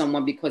feel to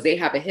someone because they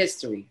have a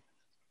history.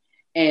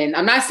 And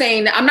I'm not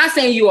saying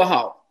you a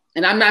hoe,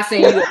 and I'm not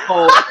saying you a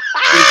hoe.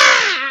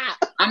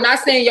 I'm not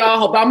saying y'all a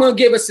hoe, but I'm gonna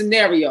give a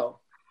scenario.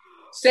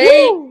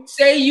 Say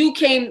you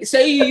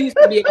used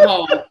to be a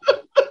hoe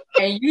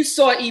and you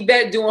saw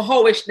Yvette doing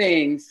hoish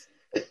things,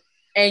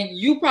 and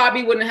you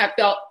probably wouldn't have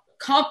felt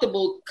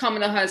comfortable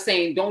coming to her and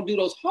saying, don't do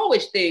those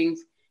hoish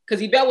things,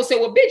 because Yvette would say,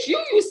 well, bitch, you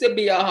used to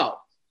be a hoe.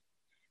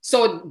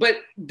 So, but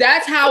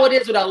that's how it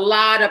is with a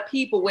lot of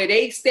people where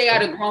they stay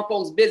out of grown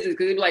folks' business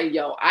because they be like,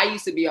 yo, I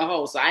used to be a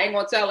hoe, so I ain't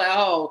gonna tell that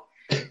hoe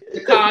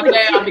to calm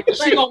down because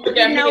she gonna look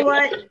at me. You know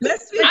what?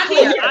 Let's be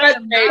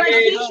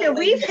clear.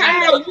 We've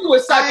had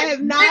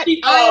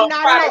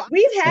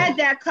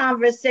that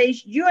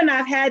conversation. You and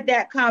I've had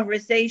that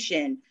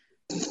conversation.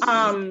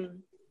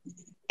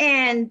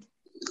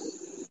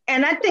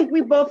 And I think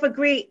we both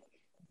agree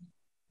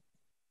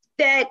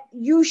that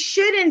you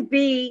shouldn't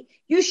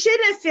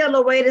feel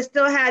a way to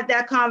still have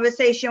that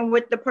conversation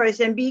with the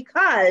person,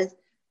 because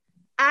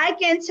I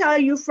can tell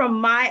you from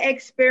my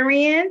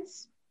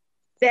experience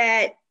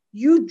that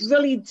you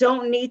really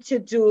don't need to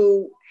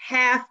do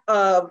half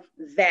of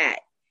that.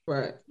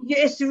 Right.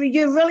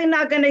 You're really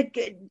not going to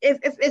get, if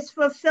it's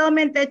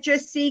fulfillment that you're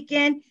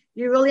seeking,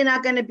 you're really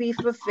not going to be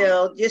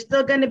fulfilled. You're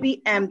still going to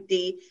be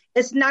empty.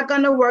 It's not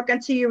going to work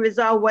until you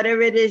resolve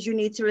whatever it is you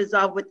need to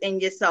resolve within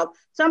yourself.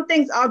 Some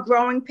things are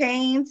growing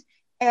pains.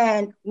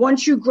 And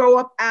once you grow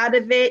up out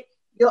of it,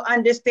 you'll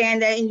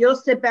understand that. And you'll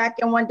sit back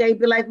and one day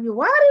be like,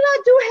 why did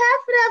I do half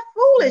of that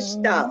foolish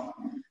stuff?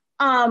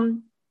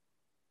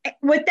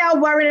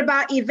 Without worrying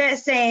about Yvette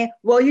saying,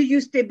 well, you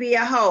used to be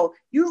a hoe.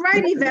 You're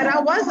right, Yvette,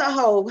 I was a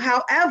hoe.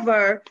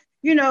 However,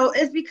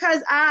 it's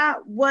because I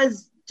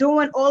was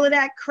doing all of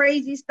that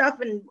crazy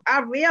stuff, and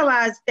I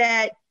realized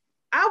that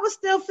I was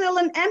still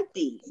feeling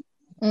empty.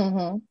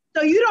 Mm-hmm.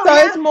 So you don't. So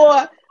it's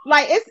more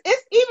like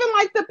it's even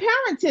like the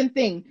parenting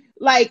thing.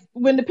 Like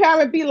when the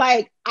parent be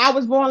like, I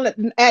was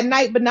born at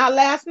night, but not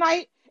last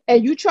night,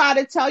 and you try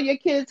to tell your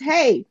kids,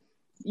 hey,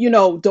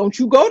 don't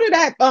you go to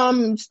that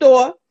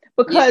store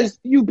because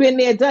you've been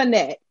there, done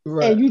that,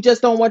 right. And you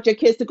just don't want your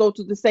kids to go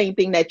through the same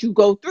thing that you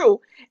go through.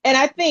 And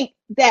I think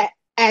that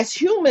as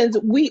humans,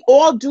 we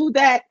all do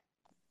that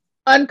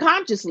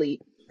unconsciously.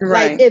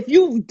 Right. Like if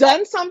you've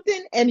done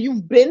something and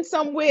you've been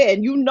somewhere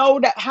and you know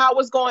that how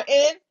it's going to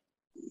end,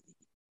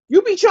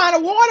 you be trying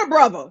to warn a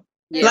brother.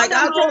 Yeah. Like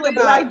I talk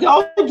about, like,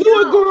 don't do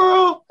it,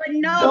 girl. But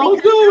no,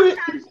 don't do it.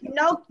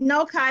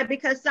 No, Kai,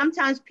 because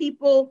sometimes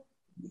people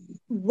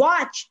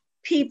watch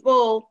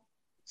people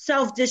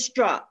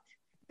self-destruct.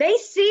 They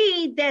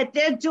see that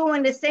they're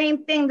doing the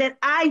same thing that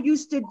I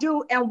used to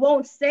do and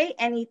won't say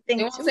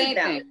anything to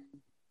them.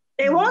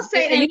 They won't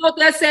say anything. You know what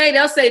they'll say?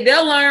 They'll say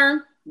they'll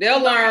learn.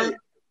 They'll learn.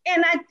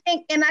 And I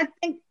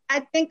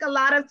think a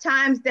lot of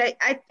times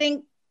I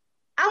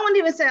won't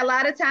even say a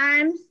lot of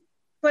times,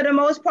 for the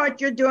most part,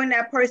 you're doing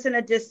that person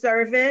a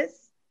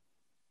disservice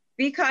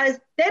because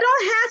they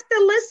don't have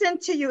to listen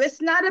to you.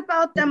 It's not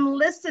about them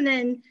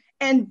listening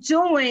and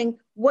doing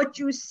what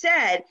you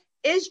said.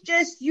 It's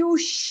just you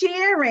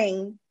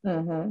sharing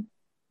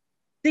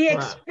the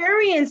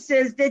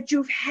experiences that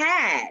you've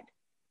had.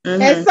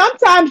 Mm-hmm. And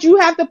sometimes you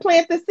have to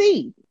plant the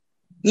seed.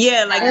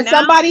 Yeah, like and now,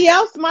 somebody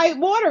else might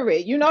water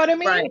it. You know what I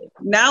mean? right.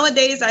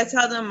 Nowadays, I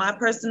tell them my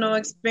personal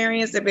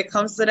experience if it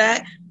comes to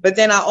that, but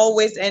then I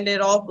always end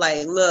it off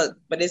like, look,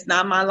 but it's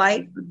not my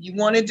life. If you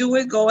want to do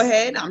it, go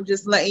ahead. I'm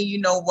just letting you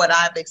know what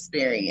I've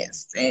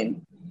experienced,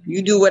 and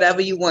you do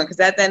whatever you want.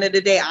 Because at the end of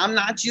the day, I'm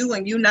not you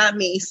and you not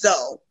me.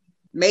 So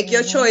make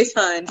your choice,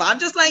 hon. But I'm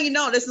just letting you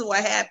know this is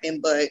what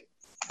happened. But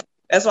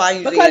that's why I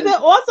usually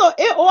because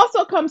it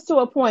also comes to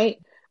a point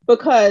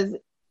because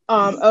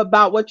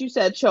about what you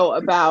said, Cho,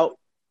 about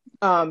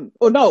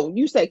or no,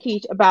 you said,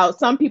 Keach, about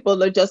some people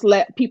that just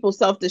let people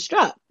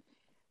self-destruct.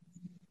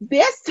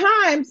 There's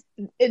times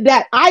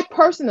that I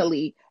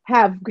personally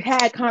have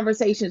had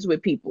conversations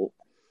with people,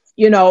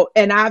 you know,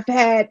 and I've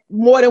had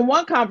more than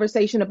one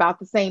conversation about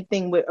the same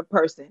thing with a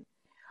person.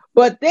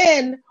 But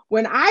then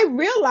when I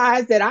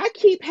realize that I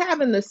keep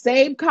having the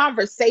same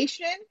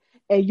conversation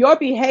and your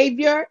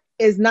behavior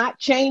is not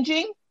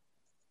changing,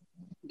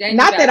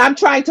 not that I'm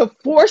trying to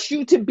force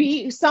you to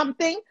be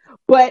something,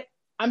 but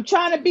I'm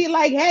trying to be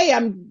like, hey,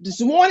 I'm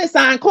just warning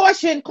sign,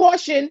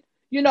 caution,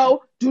 you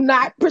know, do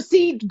not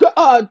proceed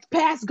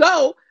past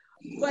go,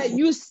 but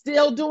you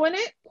still doing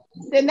it.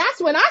 Then that's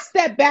when I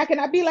step back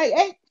and I be like,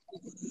 hey,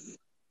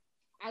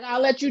 I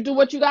gotta let you do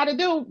what you gotta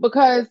do,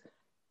 because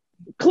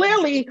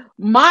clearly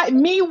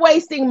me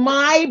wasting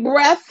my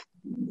breath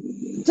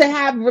to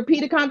have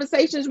repeated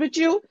conversations with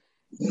you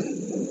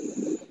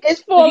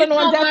is falling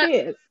on deaf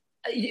ears.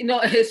 You know,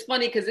 it's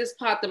funny because this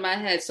popped in my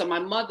head. So my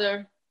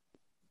mother,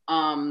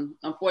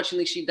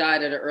 unfortunately, she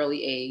died at an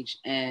early age.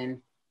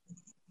 And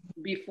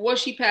before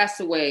she passed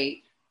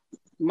away,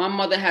 my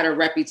mother had a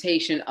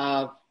reputation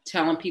of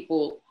telling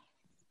people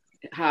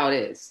how it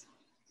is.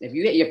 If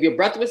your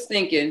breath was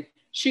stinking,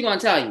 she gonna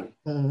tell you.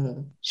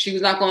 Mm-hmm. She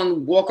was not gonna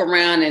walk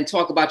around and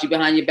talk about you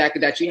behind your back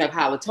that you have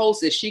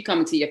halitosis. She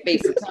coming to your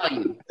face to tell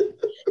you.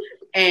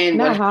 And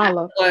what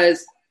happened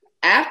was,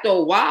 after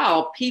a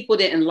while, people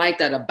didn't like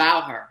that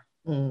about her.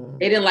 Mm.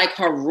 They didn't like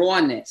her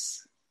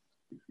rawness.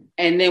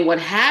 And then what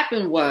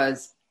happened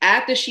was,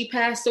 after she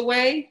passed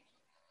away,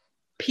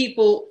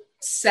 people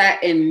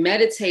sat and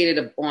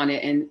meditated on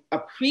it and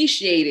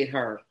appreciated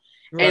her,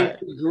 and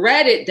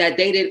regretted that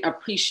they didn't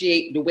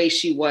appreciate the way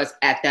she was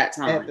at that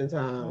time. At the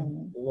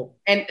time.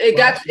 And it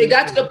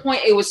got to the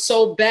point, it was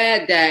so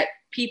bad that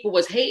people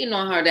was hating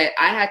on her that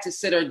I had to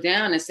sit her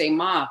down and say,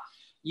 Ma,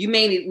 you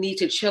may need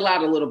to chill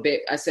out a little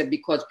bit. I said,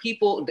 because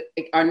people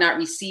are not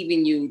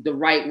receiving you the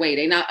right way.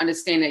 They not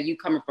understanding that you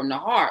coming from the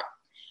heart.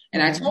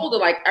 And I told her,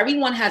 like,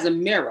 everyone has a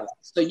mirror.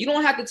 So you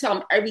don't have to tell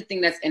them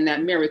everything that's in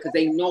that mirror, because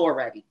they know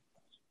already.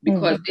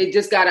 Because it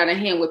just got out of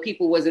hand where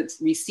people wasn't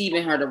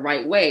receiving her the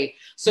right way.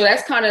 So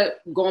that's kind of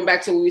going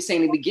back to what we were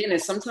saying in the beginning.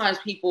 Sometimes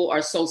people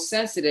are so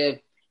sensitive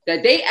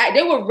that they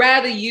would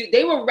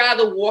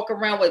rather walk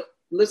around with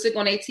lipstick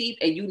on their teeth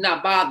and you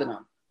not bother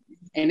them.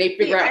 And they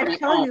figure out. I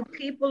tell you,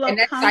 people are, and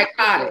that's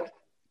psychotic.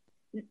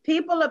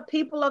 People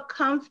are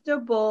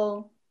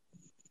comfortable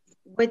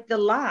with the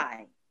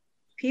lie.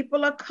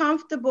 People are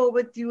comfortable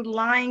with you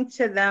lying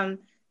to them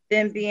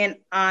than being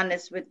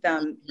honest with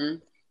them.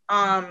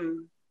 Mm-hmm.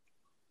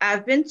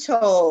 I've been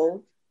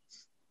told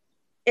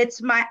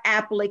it's my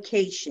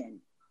application.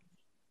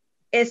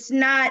 It's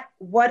not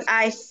what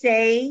I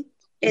say,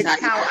 it's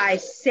how I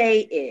say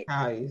it.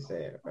 How you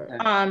say it,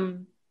 right?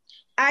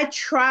 I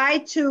try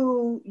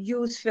to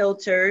use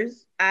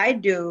filters. I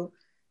do,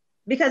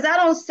 because I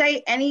don't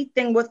say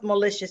anything with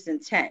malicious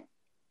intent.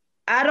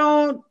 I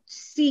don't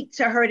seek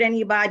to hurt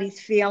anybody's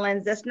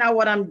feelings. That's not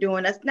what I'm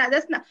doing. That's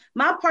not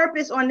my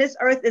purpose on this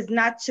earth, is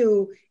not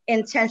to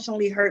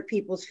intentionally hurt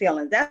people's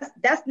feelings.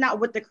 That's not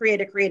what the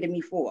Creator created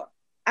me for.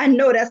 I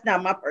know that's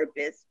not my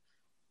purpose.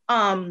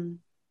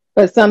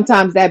 But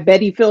sometimes that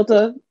Betty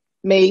filter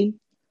may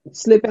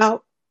slip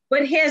out.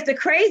 But here's the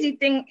crazy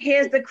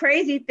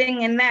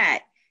thing in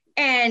that.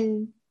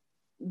 And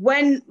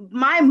when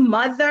my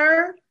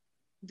mother,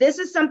 this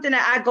is something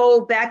that I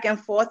go back and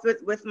forth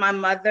with my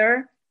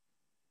mother.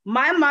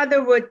 My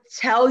mother would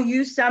tell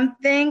you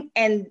something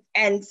and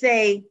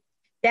say,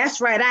 that's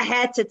right, I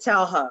had to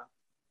tell her.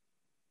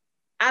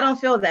 I don't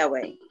feel that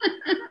way.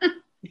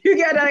 You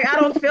get it? I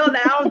don't feel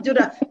that. I don't do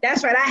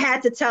that's right, I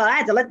had to tell her. I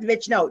had to let the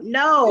bitch know.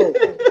 No.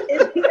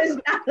 It's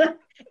not.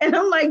 And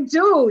I'm like,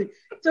 dude,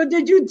 so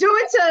did you do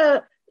it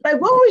to,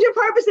 like, what was your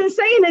purpose in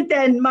saying it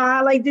then,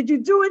 Ma? Like, did you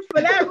do it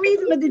for that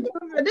reason, or did you do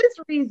it for this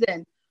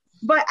reason?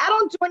 But I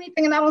don't do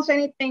anything, and I don't say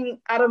anything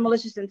out of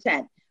malicious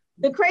intent.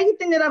 The crazy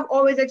thing that I've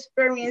always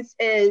experienced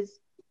is,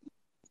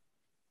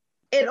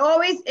 it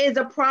always is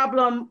a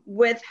problem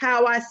with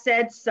how I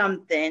said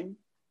something,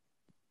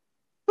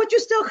 but you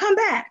still come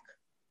back.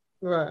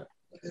 Right.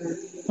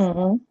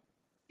 Mm-hmm.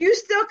 You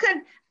still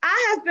can.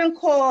 I have been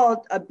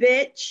called a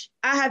bitch.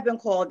 I have been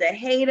called a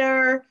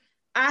hater.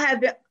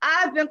 I've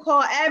been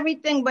called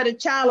everything but a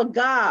child of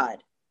God.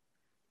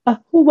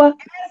 What?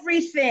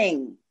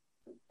 Everything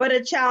but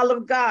a child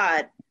of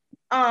God.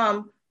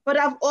 But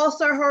I've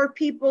also heard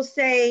people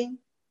say,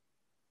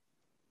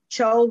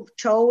 Cho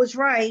was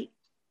right.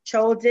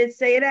 Cho did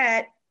say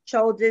that.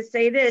 Cho did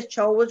say this.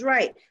 Cho was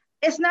right.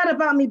 It's not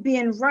about me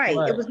being right.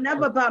 It was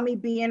never about me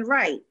being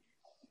right.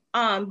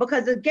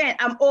 Because again,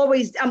 I'm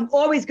always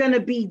gonna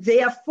be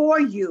there for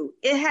you.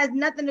 It has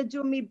nothing to do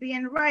with me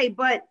being right.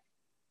 But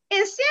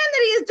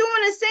insanity is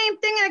doing the same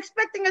thing and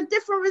expecting a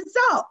different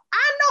result.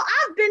 I know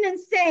I've been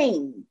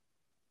insane.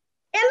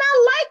 And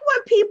I like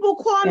when people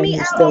call me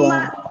out on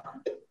my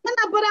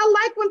but I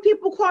like when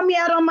people call me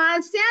out on my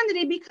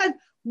insanity, because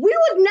we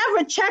would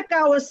never check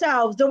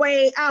ourselves the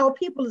way our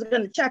people is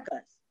gonna check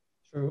us.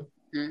 True.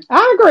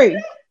 I agree.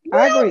 We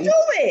don't do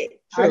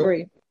it. I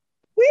agree.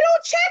 We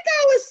don't check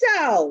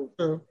ourselves.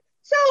 True.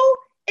 So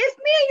if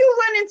me and you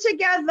running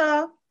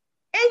together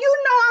and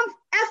you know I'm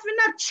effing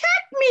up,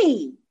 check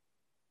me.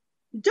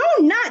 Do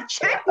not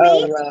check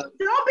me.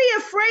 Don't be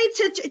afraid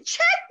to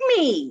check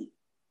me.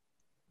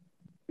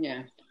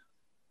 Yeah.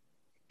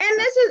 And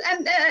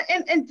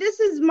this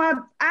is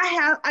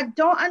I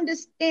don't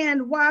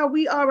understand why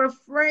we are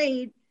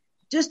afraid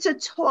just to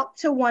talk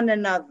to one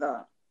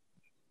another.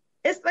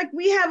 It's like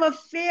we have a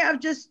fear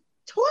of just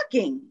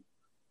talking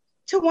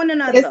to one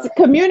another. It's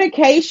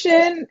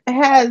communication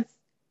has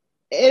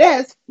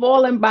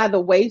fallen by the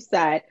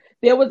wayside.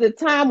 There was a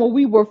time when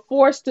we were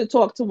forced to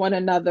talk to one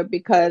another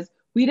because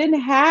we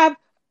didn't have,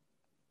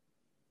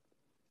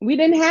 you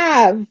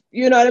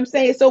know what I'm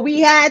saying? So we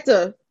had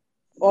to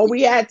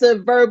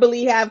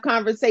verbally have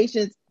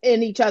conversations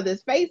in each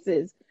other's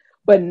faces.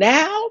 But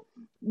now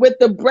with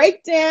the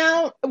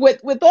breakdown,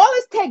 with all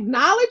this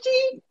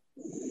technology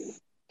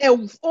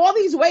and all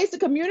these ways to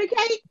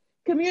communicate,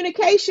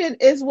 communication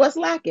is what's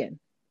lacking.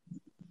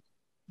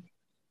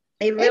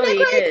 It really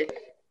is.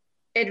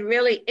 It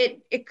really is.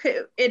 It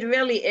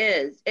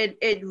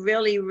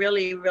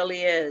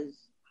really is.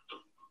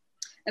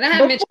 And I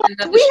have mentioned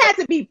another we had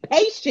to be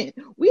patient.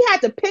 We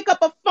had to pick up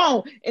a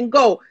phone and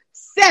go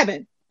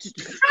 7,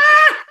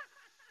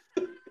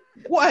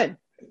 1,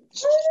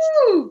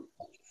 2,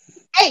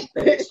 8.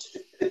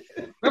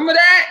 Remember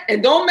that?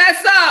 And don't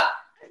mess up.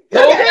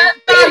 Don't mess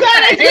up.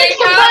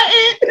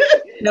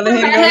 Never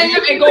hang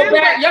up and go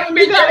back. You have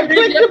to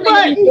click the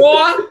button.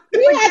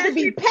 We had to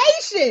be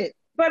patient.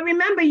 But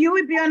remember, you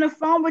would be on the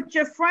phone with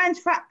your friends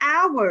for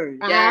hours.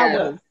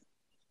 Hours.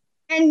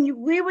 And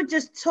we would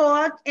just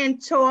talk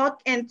and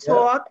talk and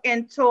talk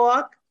and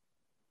talk.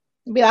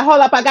 Be like,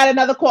 hold up, I got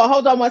another call.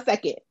 Hold on 1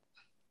 second.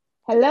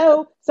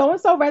 Hello,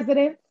 so-and-so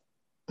resident.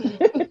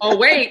 Oh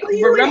wait,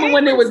 remember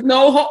when there was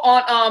no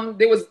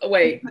there was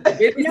wait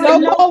waiting.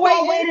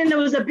 There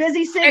was a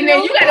busy signal, and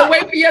then you had to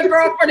wait for your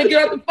girlfriend to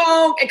get off the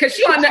phone, and because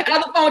she on the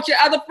other phone with your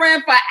other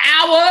friend for an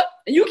hour,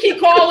 and you keep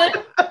calling.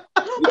 Your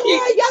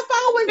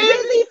phone was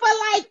busy for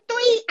like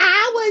 3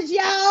 hours,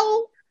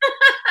 yo.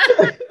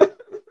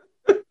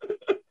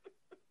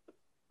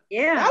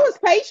 Yeah, that was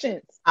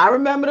patience. I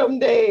remember them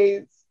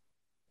days.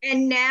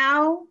 And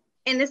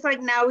it's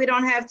like now we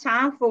don't have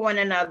time for one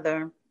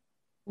another.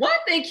 One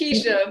thing,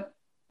 Keisha,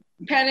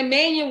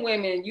 Panamanian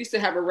women used to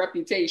have a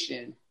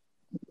reputation.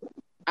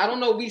 I don't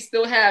know if we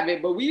still have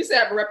it, but we used to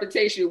have a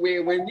reputation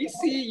where when we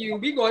see you,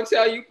 we going to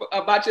tell you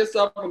about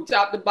yourself from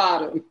top to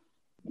bottom.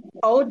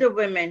 Older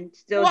women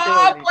still do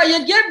it. Boy,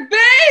 you get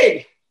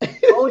big.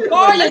 Older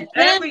you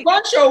big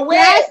bunch of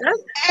That's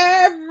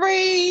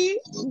every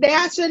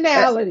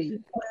nationality.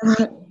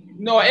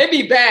 No, it'd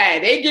be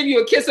bad. They give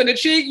you a kiss on the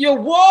cheek. You're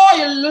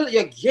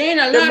gain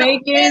a lot.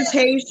 Jamaicans,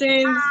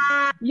 Haitians.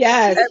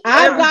 Yes,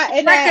 I've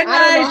gotten that.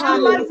 I don't know how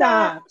many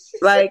times.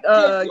 Like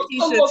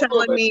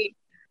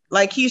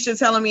Keisha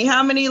telling me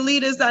how many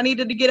liters I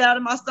needed to get out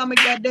of my stomach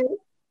that day.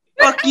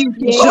 Fuck you,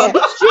 Keisha.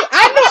 Yeah.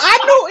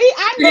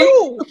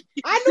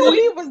 I knew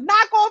he was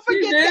not gonna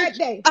forget that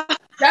day.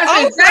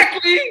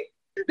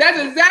 That's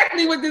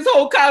exactly what this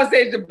whole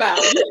conversation is about.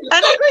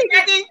 And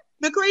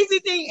the crazy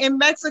thing in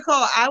Mexico,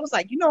 I was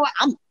like, you know what?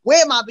 I'm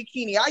wearing my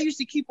bikini. I used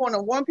to keep on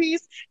a one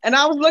piece, and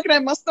I was looking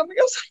at my stomach.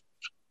 I was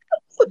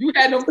like, you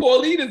had them 4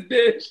 liters,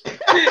 bitch.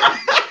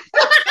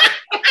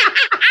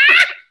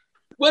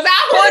 Was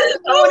I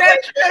on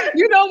that?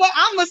 You know what?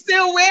 I'ma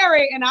still wear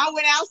it, and I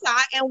went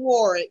outside and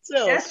wore it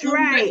too. That's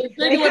right.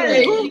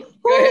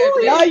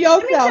 Know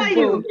yourself,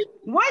 boo.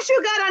 Once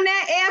you got on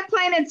that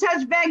airplane and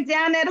touched back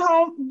down at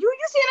home, you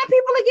see them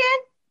people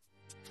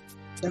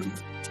again?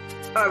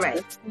 All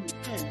right.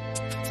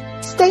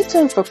 Stay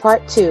tuned for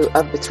part 2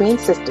 of Between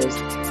Sisters.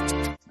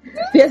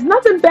 There's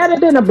nothing better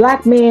than a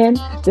black man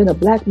with a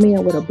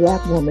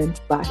black woman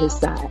by his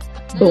side.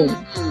 Boom.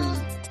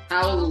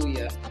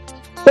 Hallelujah.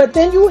 But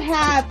then you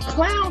have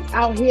clowns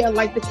out here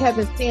like the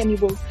Kevin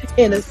Samuels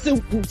in a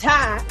suit and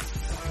tie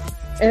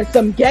and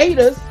some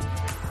gaiters.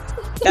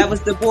 That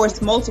was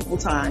divorced multiple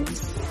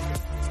times.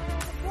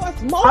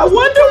 I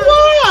wonder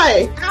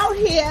why. Out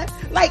here,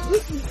 like,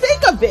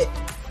 think of it.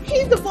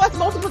 He's divorced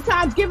multiple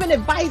times, giving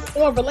advice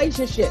on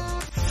relationships.